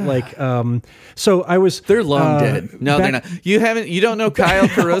so I was. They're long dead. No, they're not. You don't know Kyle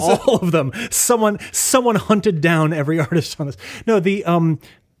Caruso? All of them. Someone hunted down every artist on this. No,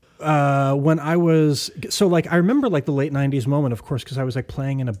 when I was I remember like the late 90s moment, of course, because I was like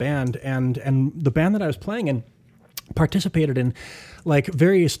playing in a band, and the band that I was playing in participated in like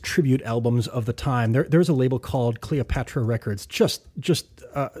various tribute albums of the time. There's a label called Cleopatra Records, just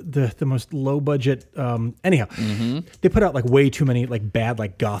the most low budget. Anyhow, they put out like way too many like bad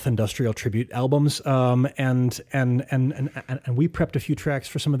like goth industrial tribute albums. And we prepped a few tracks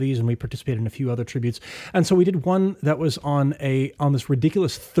for some of these, and we participated in a few other tributes. And so we did one that was on this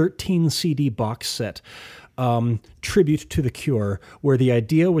ridiculous 13 CD box set. Tribute to The Cure, where the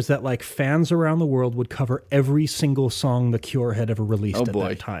idea was that like fans around the world would cover every single song The Cure had ever released at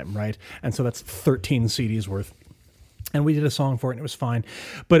that time, right? And so that's 13 CDs worth. And we did a song for it, and it was fine.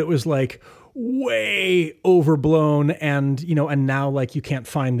 But it was like way overblown, and now like you can't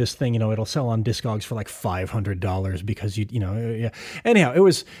find this thing, it'll sell on Discogs for like $500 because Anyhow, it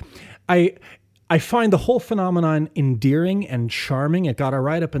was I find the whole phenomenon endearing and charming. It got a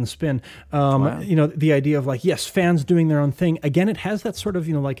write up and spin. Wow. The idea of like, yes, fans doing their own thing. Again, it has that sort of,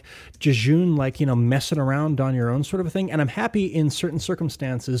 like jejune, like, messing around on your own sort of a thing. And I'm happy in certain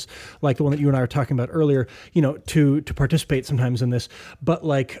circumstances, like the one that you and I were talking about earlier, to participate sometimes in this. But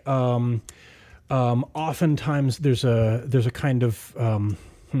like, oftentimes there's a kind of,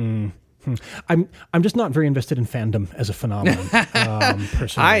 I'm just not very invested in fandom as a phenomenon.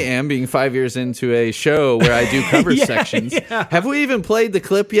 Personally, I am, being 5 years into a show where I do cover sections. Yeah. Have we even played the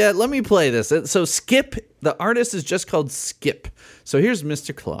clip yet? Let me play this. So Skip, the artist is just called Skip. So here's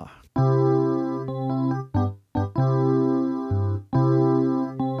Mr. Klaw.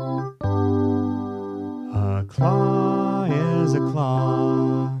 A claw is a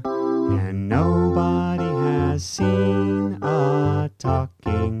claw, and nobody has seen a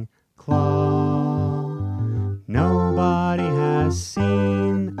talking claw. Nobody has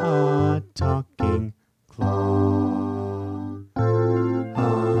seen a talking claw,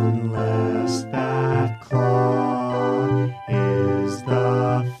 unless that claw is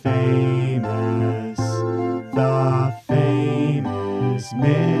the famous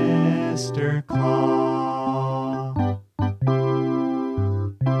Mr. Klaw.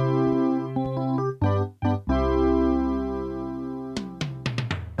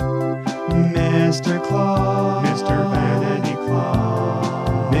 Mr. Klaw, Mr. Vanity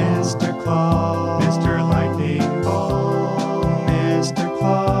Klaw, Mr. Klaw, Mr. Lightning Ball, Mr.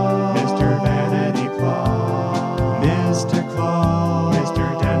 Klaw, Mr. Vanity Klaw, Mr. Klaw,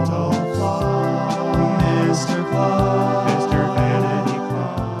 Mr. Dental Klaw, Mr. Klaw, Mr. Vanity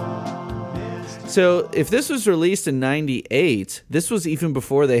Klaw. So if this was released in 98, this was even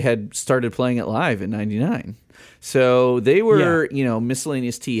before they had started playing it live in 99. So they were,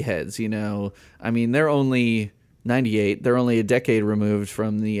 miscellaneous tea heads, I mean, they're only 98. They're only a decade removed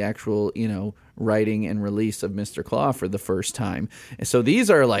from the actual, writing and release of Mr. Klaw for the first time. And so these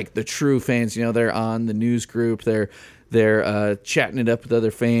are like the true fans, they're on the news group. They're chatting it up with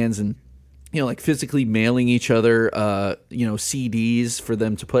other fans and, like physically mailing each other, CDs for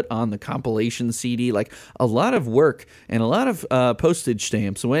them to put on the compilation CD. Like a lot of work and a lot of postage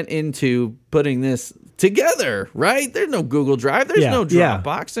stamps went into putting this together, right? There's no Google Drive. There's no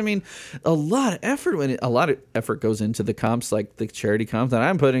Dropbox. I mean, a lot of effort goes into the comps, like the charity comp that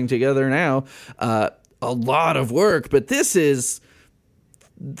I'm putting together now. A lot of work, but this is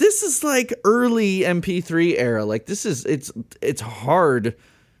like early MP3 era. Like it's hard.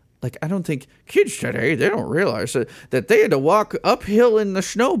 Like, I don't think kids today, they don't realize that they had to walk uphill in the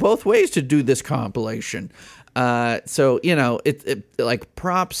snow both ways to do this compilation. So, it like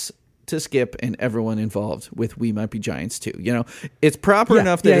props to Skip and everyone involved with We Might Be Giants too. It's proper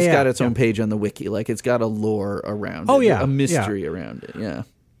enough that it's got its own page on the wiki. Like, it's got a lore around it. A mystery around it. Yeah.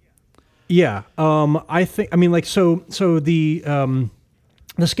 Yeah. So the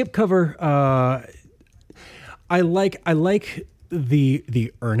Skip cover, I like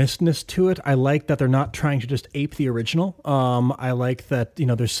the earnestness to it. I like that they're not trying to just ape the original. I like that,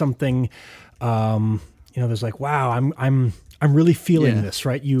 there's something, there's like, wow, I'm really feeling this,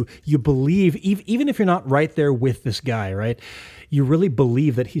 right? You believe, even if you're not right there with this guy, right? You really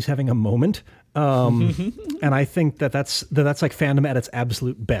believe that he's having a moment. And I think that's like fandom at its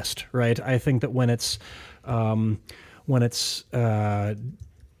absolute best, right? I think that when it's I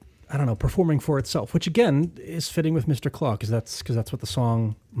don't know, performing for itself, which again is fitting with Mr. Klaw, because that's what the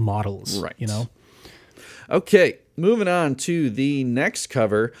song models, right? You know. Okay, moving on to the next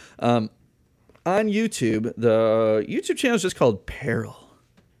cover. On YouTube, the YouTube channel is just called Peril,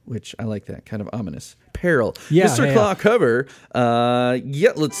 which I like that, kind of ominous. Peril, Mr. Klaw cover.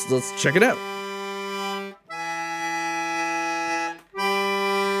 Let's check it out.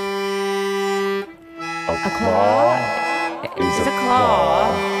 A claw is a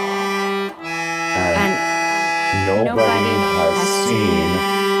claw, and nobody has seen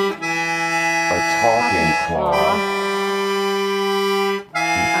a talking claw.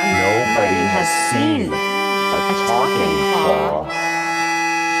 Nobody has seen a talking claw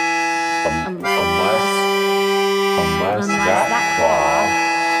unless that claw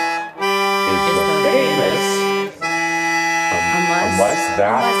is the famous. Unless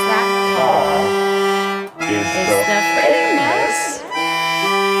that claw is the famous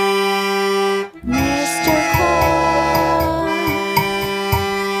Mr. Klaw.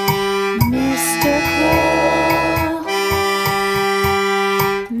 Mr. Klaw.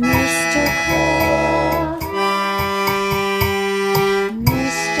 Mr. Klaw.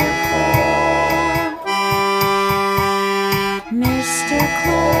 Mr. Klaw.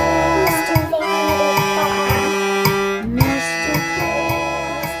 Mr.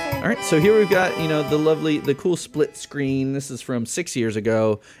 Klaw. All right, so here we've got, the cool split screen. This is from 6 years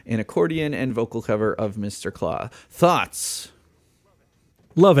ago, an accordion and vocal cover of Mr. Klaw. Thoughts?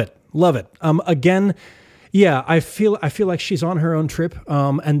 Love it. Again, yeah, I feel like she's on her own trip,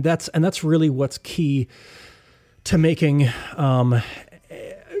 and that's really what's key to making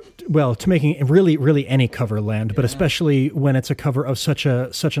really any cover land, but especially when it's a cover of such an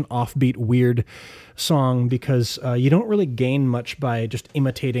offbeat, weird song, because you don't really gain much by just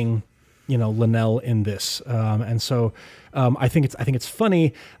imitating, Linnell in this, and so I think it's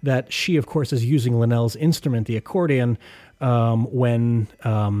funny that she, of course, is using Linnell's instrument, the accordion, when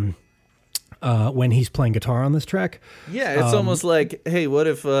he's playing guitar on this track. Yeah, it's almost like, hey, what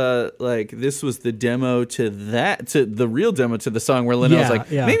if this was the demo to the real demo to the song where Linnell's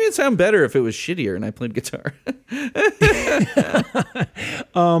maybe it'd sound better if it was shittier and I played guitar.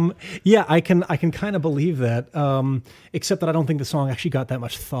 I can kind of believe that, except that I don't think the song actually got that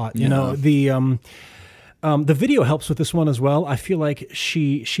much thought. The video helps with this one as well. I feel like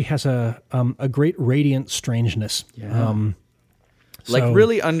she has a great radiant strangeness. Yeah.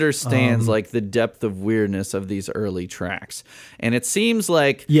 Really understands the depth of weirdness of these early tracks, and it seems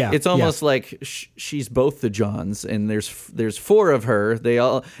like it's almost like she's both the Johns, and there's four of her. They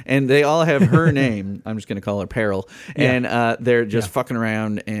all have her name. I'm just gonna call her Peril, and they're just fucking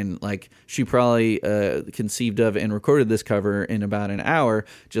around, and she probably conceived of and recorded this cover in about an hour,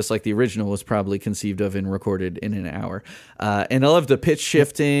 just like the original was probably conceived of and recorded in an hour. And I love the pitch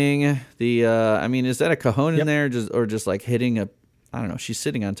shifting. Is that a cajon in there, just like hitting a? I don't know. She's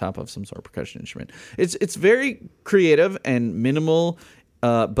sitting on top of some sort of percussion instrument. It's very creative and minimal,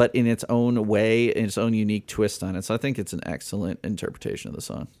 but in its own way, in its own unique twist on it. So I think it's an excellent interpretation of the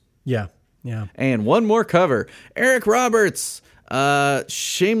song. Yeah. And one more cover, Eric Roberts.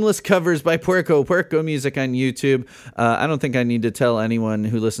 Shameless covers by Puerco Music on YouTube. I don't think I need to tell anyone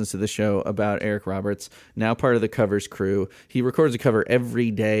who listens to the show about Eric Roberts, now part of the covers crew. He records a cover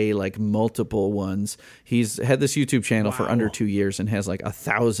every day, multiple ones. He's had this YouTube channel for under 2 years and has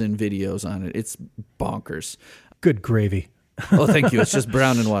 1,000 videos on it. It's bonkers. Good gravy. Oh, thank you. It's just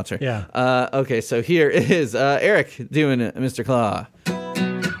brown and water. Yeah. Okay, so here is Eric doing Mr. Klaw.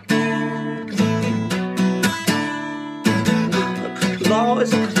 Claw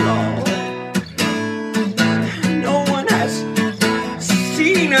is a claw. No one has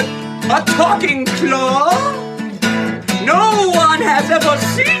seen a talking claw. No one has ever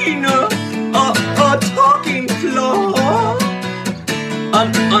seen a talking claw.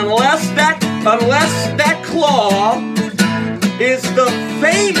 Unless that claw is the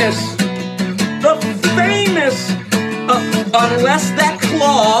famous. Unless that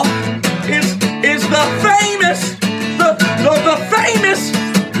claw is the famous. The famous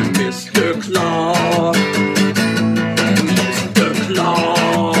Mr. Klaw. Mr.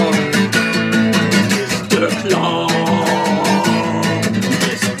 Klaw. Mr. Klaw.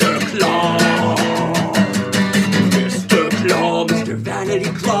 Mr. Klaw. Mr. Klaw. Mr.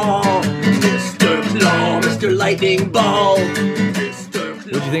 Vanity Claw. Mr. Klaw. Mr. Lightning Ball. Mr.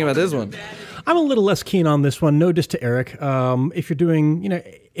 Klaw. What'd you think about this one? I'm a little less keen on this one. No diss to Eric. If you're doing,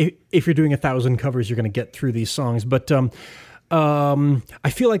 if you're doing 1,000 covers, you're going to get through these songs. But I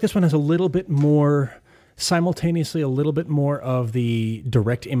feel like this one has a little bit more, simultaneously, a little bit more of the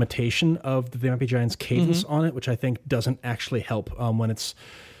direct imitation of the They Might Be Giants cadence on it, which I think doesn't actually help when it's,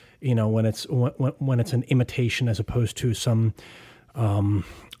 when it's an imitation as opposed to some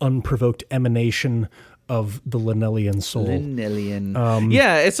unprovoked emanation of the Linnellian soul.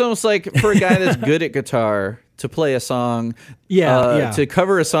 Yeah, it's almost like for a guy that's good at guitar to play a song, to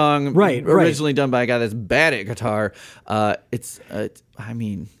cover a song originally done by a guy that's bad at guitar. It's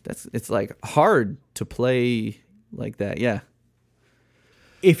like hard to play like that. Yeah.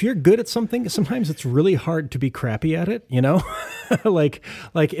 If you're good at something, sometimes it's really hard to be crappy at it, like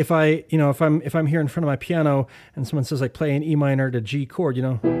if I'm here in front of my piano and someone says like play an E minor to G chord,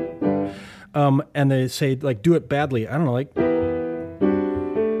 and they say like do it badly. I don't know,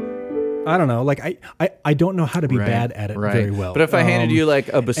 I don't know how to be bad at it very well. But if I handed you like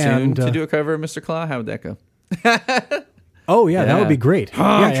a bassoon to do a cover of Mr. Klaw, how would that go? Oh yeah, that would be great.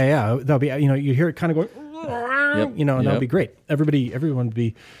 Yeah. That'll be, you hear it kind of going, and that would be great. Everyone would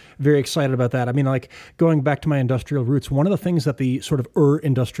be very excited about that. I mean, like going back to my industrial roots, one of the things that the sort of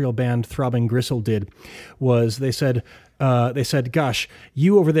industrial band Throbbing Gristle did was they said, gosh,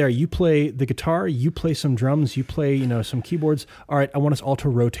 you over there, you play the guitar, you play some drums, you play, some keyboards. All right, I want us all to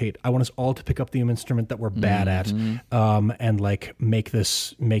rotate. I want us all to pick up the instrument that we're bad at, and like make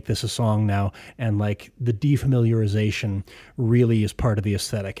this a song now. And like the defamiliarization really is part of the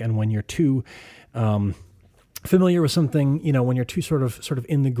aesthetic. And when you're too familiar with something, when you're too sort of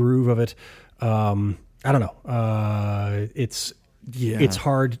in the groove of it, I don't know. It's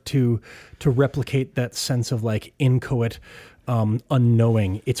hard to replicate that sense of like inchoate,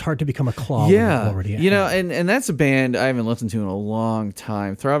 unknowing. It's hard to become a Klaw. Already and that's a band I haven't listened to in a long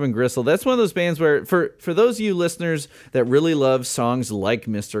time. Throbbing Gristle. That's one of those bands where for those of you listeners that really love songs like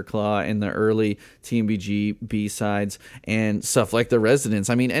Mr. Klaw and the early TMBG B-sides and stuff like The Residents.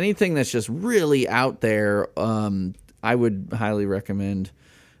 I mean, anything that's just really out there, I would highly recommend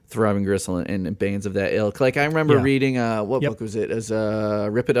Throbbing Gristle and bands of that ilk. Like I remember reading, what book was it? As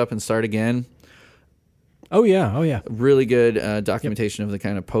Rip It Up and Start Again. Oh yeah. Really good documentation of the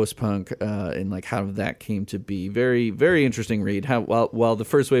kind of post-punk and like how that came to be. Very, very interesting read. How while the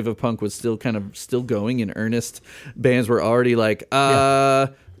first wave of punk was still going in earnest, bands were already like,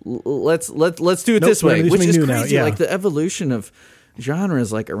 let's do it this way, which is crazy. Like the evolution of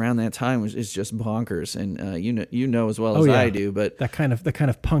genres like around that time is just bonkers, and you know as well as I do. But that kind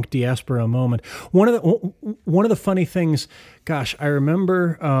of punk diaspora moment. One of the funny things, gosh, I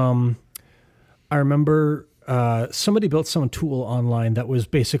remember somebody built some tool online that was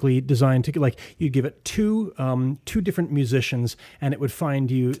basically designed to like you'd give it two different musicians and it would find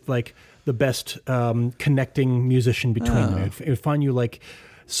you like the best connecting musician between them. It would find you like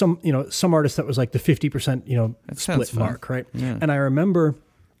some artist that was like the 50% split mark, right? Yeah. And I remember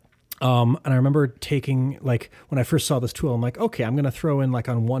taking like when I first saw this tool, I'm like, okay, I'm gonna throw in like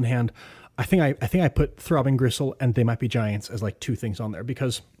on one hand, I think I put Throbbing Gristle and They Might Be Giants as like two things on there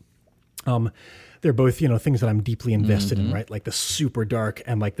because they're both things that I'm deeply invested in, right? Like the super dark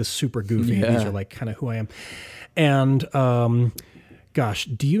and like the super goofy. Yeah. These are like kind of who I am. And gosh,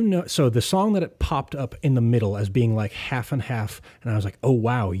 do you know? So the song that it popped up in the middle as being like half and half, and I was like, oh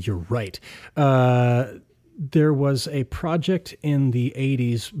wow, you're right. There was a project in the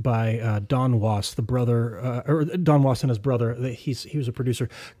 80s by Don Was, the brother, or Don Was and his brother. He was a producer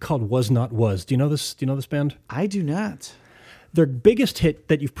called Was Not Was. Do you know this? Do you know this band? I do not. Their biggest hit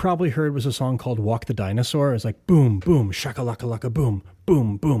that you've probably heard was a song called Walk the Dinosaur. It's like boom, boom, shakalaka boom,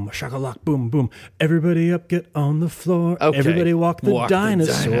 boom, boom, shakalaka boom, boom. Everybody up, get on the floor. Okay. Everybody walk the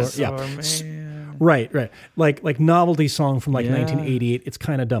dinosaur. Yeah. Man. Right. Like novelty song from like 1988. It's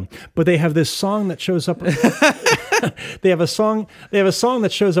kind of dumb. But they have this song that shows up. They have a song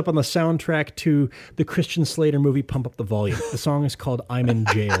that shows up on the soundtrack to the Christian Slater movie Pump Up the Volume. The song is called I'm in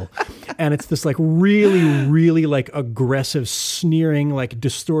Jail. And it's this like really, really like aggressive, sneering, like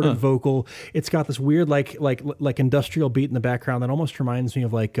distorted vocal. It's got this weird like industrial beat in the background that almost reminds me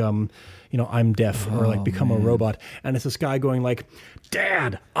of like I'm deaf or like Become a Robot. And it's this guy going like,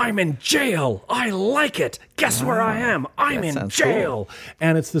 Dad, I'm in jail. I like it. Guess where I am? I'm in jail. Cool.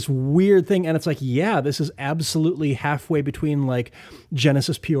 And it's this weird thing. And it's like, this is absolutely halfway between like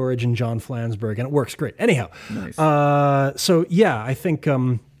Genesis Peorage and John Flansburgh. And it works great. Anyhow. Nice. I think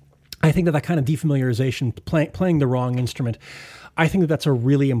that kind of defamiliarization, playing the wrong instrument, I think that that's a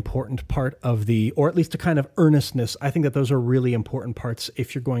really important part of or at least a kind of earnestness. I think that those are really important parts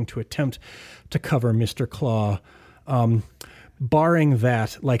if you're going to attempt to cover Mr. Klaw. barring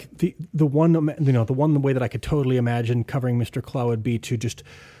that, like the one, the way that I could totally imagine covering Mr. Klaw would be to just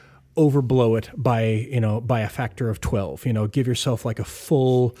overblow it by a factor of 12. Give yourself like a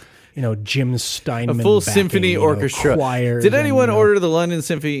full, Jim Steinman, a full backing, symphony orchestra. choirs. Did anyone order the London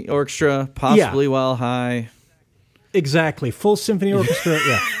Symphony Orchestra? Possibly While High. Exactly, full symphony orchestra.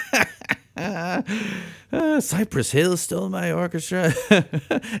 Yeah. Cypress Hill stole my orchestra.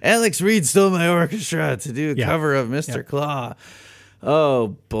 Alex Reed stole my orchestra to do a cover of Mr. Klaw.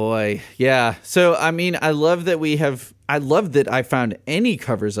 Oh boy. Yeah. So, I mean, I love that I found any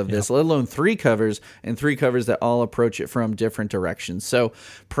covers of this, let alone 3 covers, and 3 covers that all approach it from different directions. So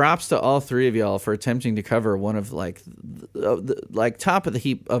props to all 3 of y'all for attempting to cover one of like top of the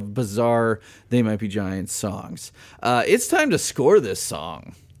heap of bizarre They Might Be Giants songs. It's time to score this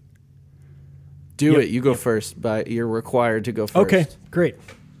song. Do it. You go first. You're required to go first. Okay, great.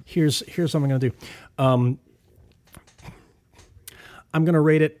 Here's what I'm going to do. I'm going to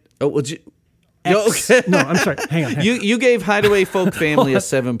rate it. Oh, would you? X. No, I'm sorry. Hang on. You gave Hideaway Folk Family a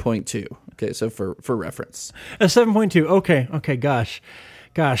 7.2. Okay, so for reference, a 7.2. Okay. Gosh.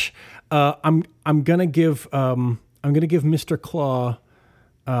 I'm gonna give Mr. Klaw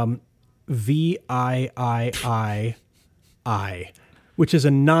VIII, which is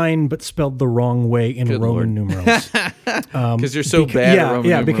a 9 but spelled the wrong way in Good Roman numerals. Because you're so bad at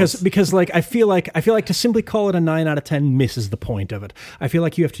Roman numerals. because like I feel like to simply call it a 9 out of 10 misses the point of it. I feel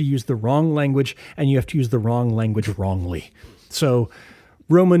like you have to use the wrong language, and you have to use the wrong language wrongly. So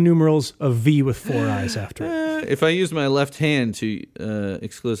Roman numerals, a V with 4 eyes after it. If I use my left hand to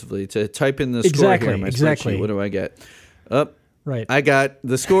exclusively to type in the score here in my spreadsheet, what do I get? Right. I got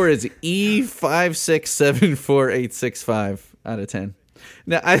the score is E5674865 out of 10.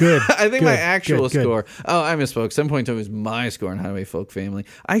 Now, I think my actual score... Oh, I misspoke. 7.2 is my score on Highway Folk Family.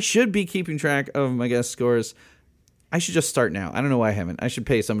 I should be keeping track of my guest scores. I should just start now. I don't know why I haven't. I should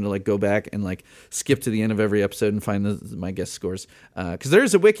pay someone to like go back and like skip to the end of every episode and find my guest scores. Because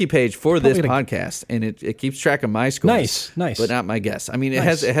there's a wiki page for this podcast, and it keeps track of my scores. Nice. But not my guests. I mean, it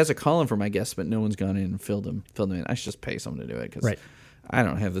has a column for my guests, but no one's gone in and filled them in. I should just pay someone to do it because I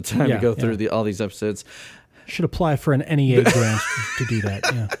don't have the time to go through all these episodes. Should apply for an NEA grant to do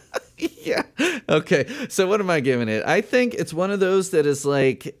that. Yeah. Okay. So what am I giving it? I think it's one of those that is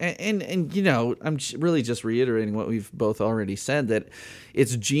like, and I'm really just reiterating what we've both already said, that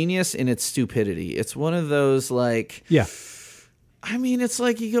it's genius in its stupidity. It's one of those like, I mean, it's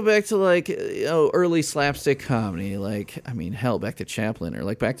like you go back to like early slapstick comedy, like back to Chaplin or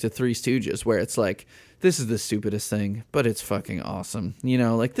like back to Three Stooges, where it's like, this is the stupidest thing, but it's fucking awesome.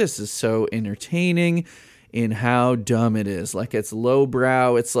 Like this is so entertaining in how dumb it is. Like it's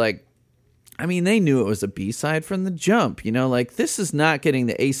lowbrow. It's like, they knew it was a B-side from the jump, like this is not getting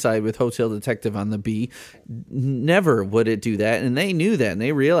the A-side with Hotel Detective on the B. Never would it do that. And they knew that and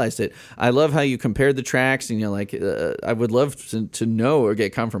they realized it. I love how you compared the tracks and I would love to know or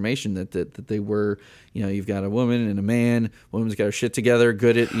get confirmation that they were, you've got a woman and a man, woman's got her shit together,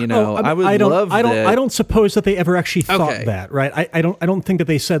 good at, I don't suppose that they ever actually thought that, right? I don't think that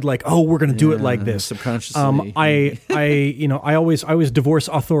they said like, oh, we're going to do it like this. Subconsciously. I always divorce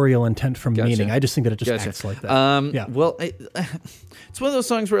authorial intent from meaning. I just think that it just acts like that. Well, it's one of those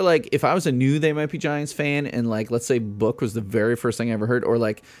songs where like, if I was a new They Might Be Giants fan and like, let's say Book was the very first thing I ever heard, or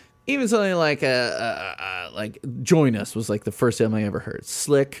like even something like Join Us was like the first album I ever heard.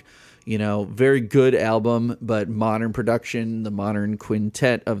 Slick, very good album, but modern production, the modern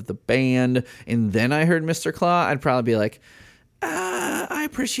quintet of the band. And then I heard Mr. Klaw, I'd probably be like, I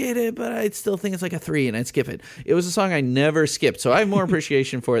appreciate it, but I'd still think it's like a 3 and I'd skip it. It was a song I never skipped, so I have more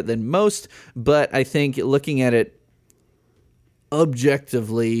appreciation for it than most, but I think looking at it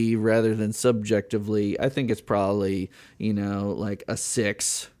objectively rather than subjectively, I think it's probably, like a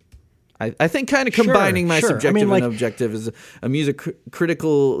 6. I think kind of combining my subjective and objective as a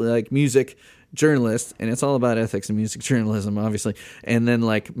critical, like music journalist, and it's all about ethics and music journalism, obviously. And then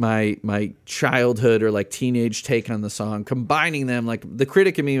like my childhood or like teenage take on the song, combining them, like the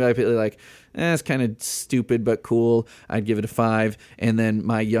critic in me might be like, it's kind of stupid but cool. I'd give it a 5. And then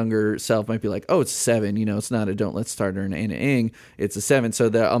my younger self might be like, oh, it's 7. It's not a Don't Let's Start or an Anna Ing. It's a 7. So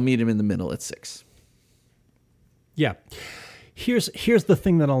that I'll meet him in the middle at 6. Yeah. Here's the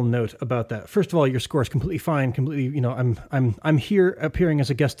thing that I'll note about that. First of all, your score is completely fine. Completely, I'm here appearing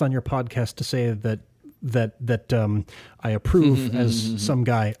as a guest on your podcast to say that I approve as some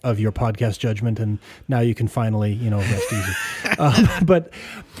guy of your podcast judgment, and now you can finally rest easy. But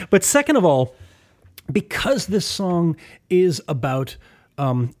second of all, because this song is about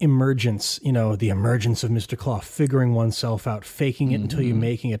emergence, the emergence of Mr. Klaw, figuring oneself out, faking it until you're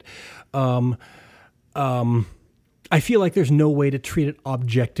making it. I feel like there's no way to treat it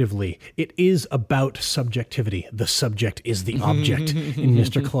objectively. It is about subjectivity. The subject is the object in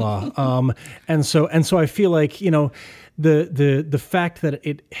Mr. Klaw. And so I feel like, the fact that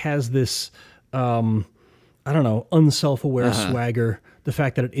it has this, unself-aware swagger, the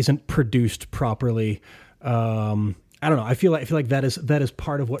fact that it isn't produced properly, I don't know. I feel like that is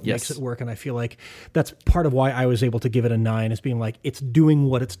part of what makes it work, and I feel like that's part of why I was able to give it a 9, is being like, it's doing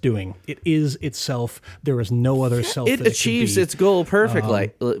what it's doing. It is itself. There is no other self. It achieves its goal perfectly.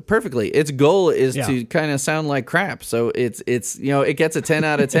 Perfectly. Its goal is to kind of sound like crap. So it gets a 10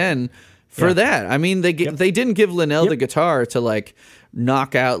 out of 10 for that. I mean, they didn't give Linnell the guitar to like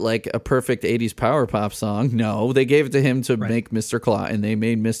knock out like a perfect 80s power pop song. No, they gave it to him to make Mr. Klaw, and they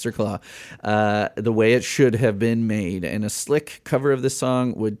made Mr. Klaw the way it should have been made. And a slick cover of this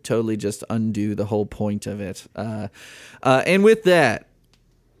song would totally just undo the whole point of it. And with that,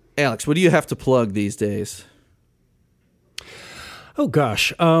 Alex, what do you have to plug these days? Oh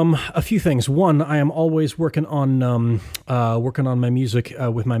gosh, a few things. One, I am always working on my music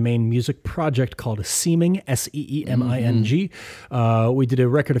with my main music project called Seeming, Seeming. We did a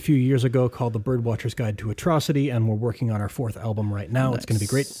record a few years ago called The Birdwatcher's Guide to Atrocity, and we're working on our 4th album right now. Nice. It's going to be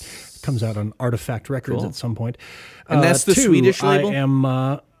great. It comes out on Artifact Records at some point. And that's the Swedish label? I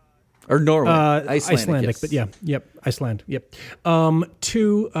am... Or Norway. Icelandic, yes. Iceland, yep.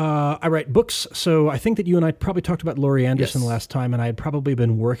 2, I write books, so I think that you and I probably talked about Laurie Anderson last time, and I had probably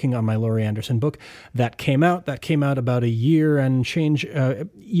been working on my Laurie Anderson book. That came out about a year and a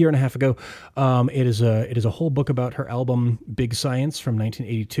half ago. It is a whole book about her album Big Science from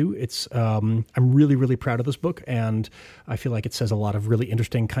 1982. It's I'm really, really proud of this book, and I feel like it says a lot of really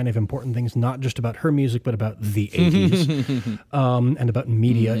interesting, kind of important things, not just about her music, but about the 80s, and about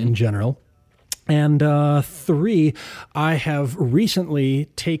media in general. And 3, I have recently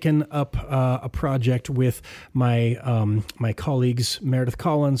taken up a project with my my colleagues Meredith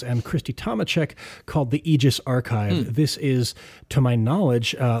Collins and Christy Tomacek called the Aegis Archive. This is, to my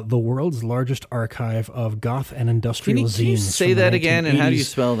knowledge, the world's largest archive of goth and industrial zines. Can you say that again, and how do you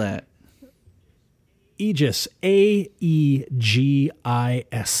spell that? Aegis, Aegis. I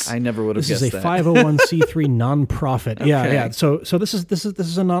never would have guessed that. This is a 501c3 nonprofit. Yeah. So this is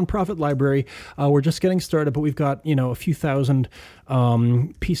a nonprofit library. We're just getting started, but we've got a few thousand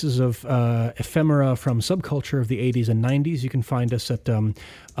pieces of ephemera from subculture of the 80s and 90s. You can find us at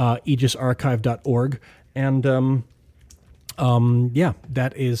aegisarchive.org, and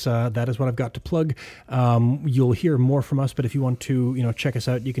that is what I've got to plug. You'll hear more from us, but if you want to, check us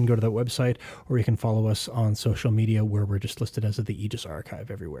out, you can go to that website, or you can follow us on social media, where we're just listed as the Aegis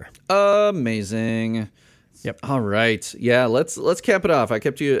Archive everywhere. Amazing. Yep. All right. Yeah. Let's cap it off. I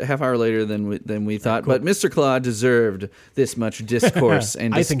kept you a half hour later than we thought, cool. But Mr. Klaw deserved this much discourse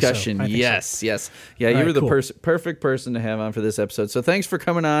and discussion. I think so. Yes. Yeah. You were the perfect person to have on for this episode. So thanks for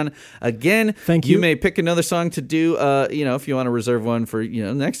coming on again. Thank you. You may pick another song to do. If you want to reserve one for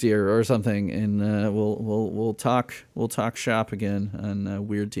next year or something, and we'll talk shop again on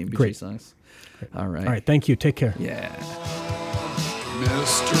weird Team BG songs. Great. All right. Thank you. Take care. Yeah.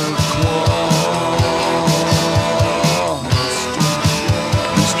 Mr. Klaw.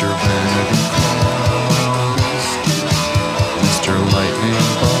 Mr. Van.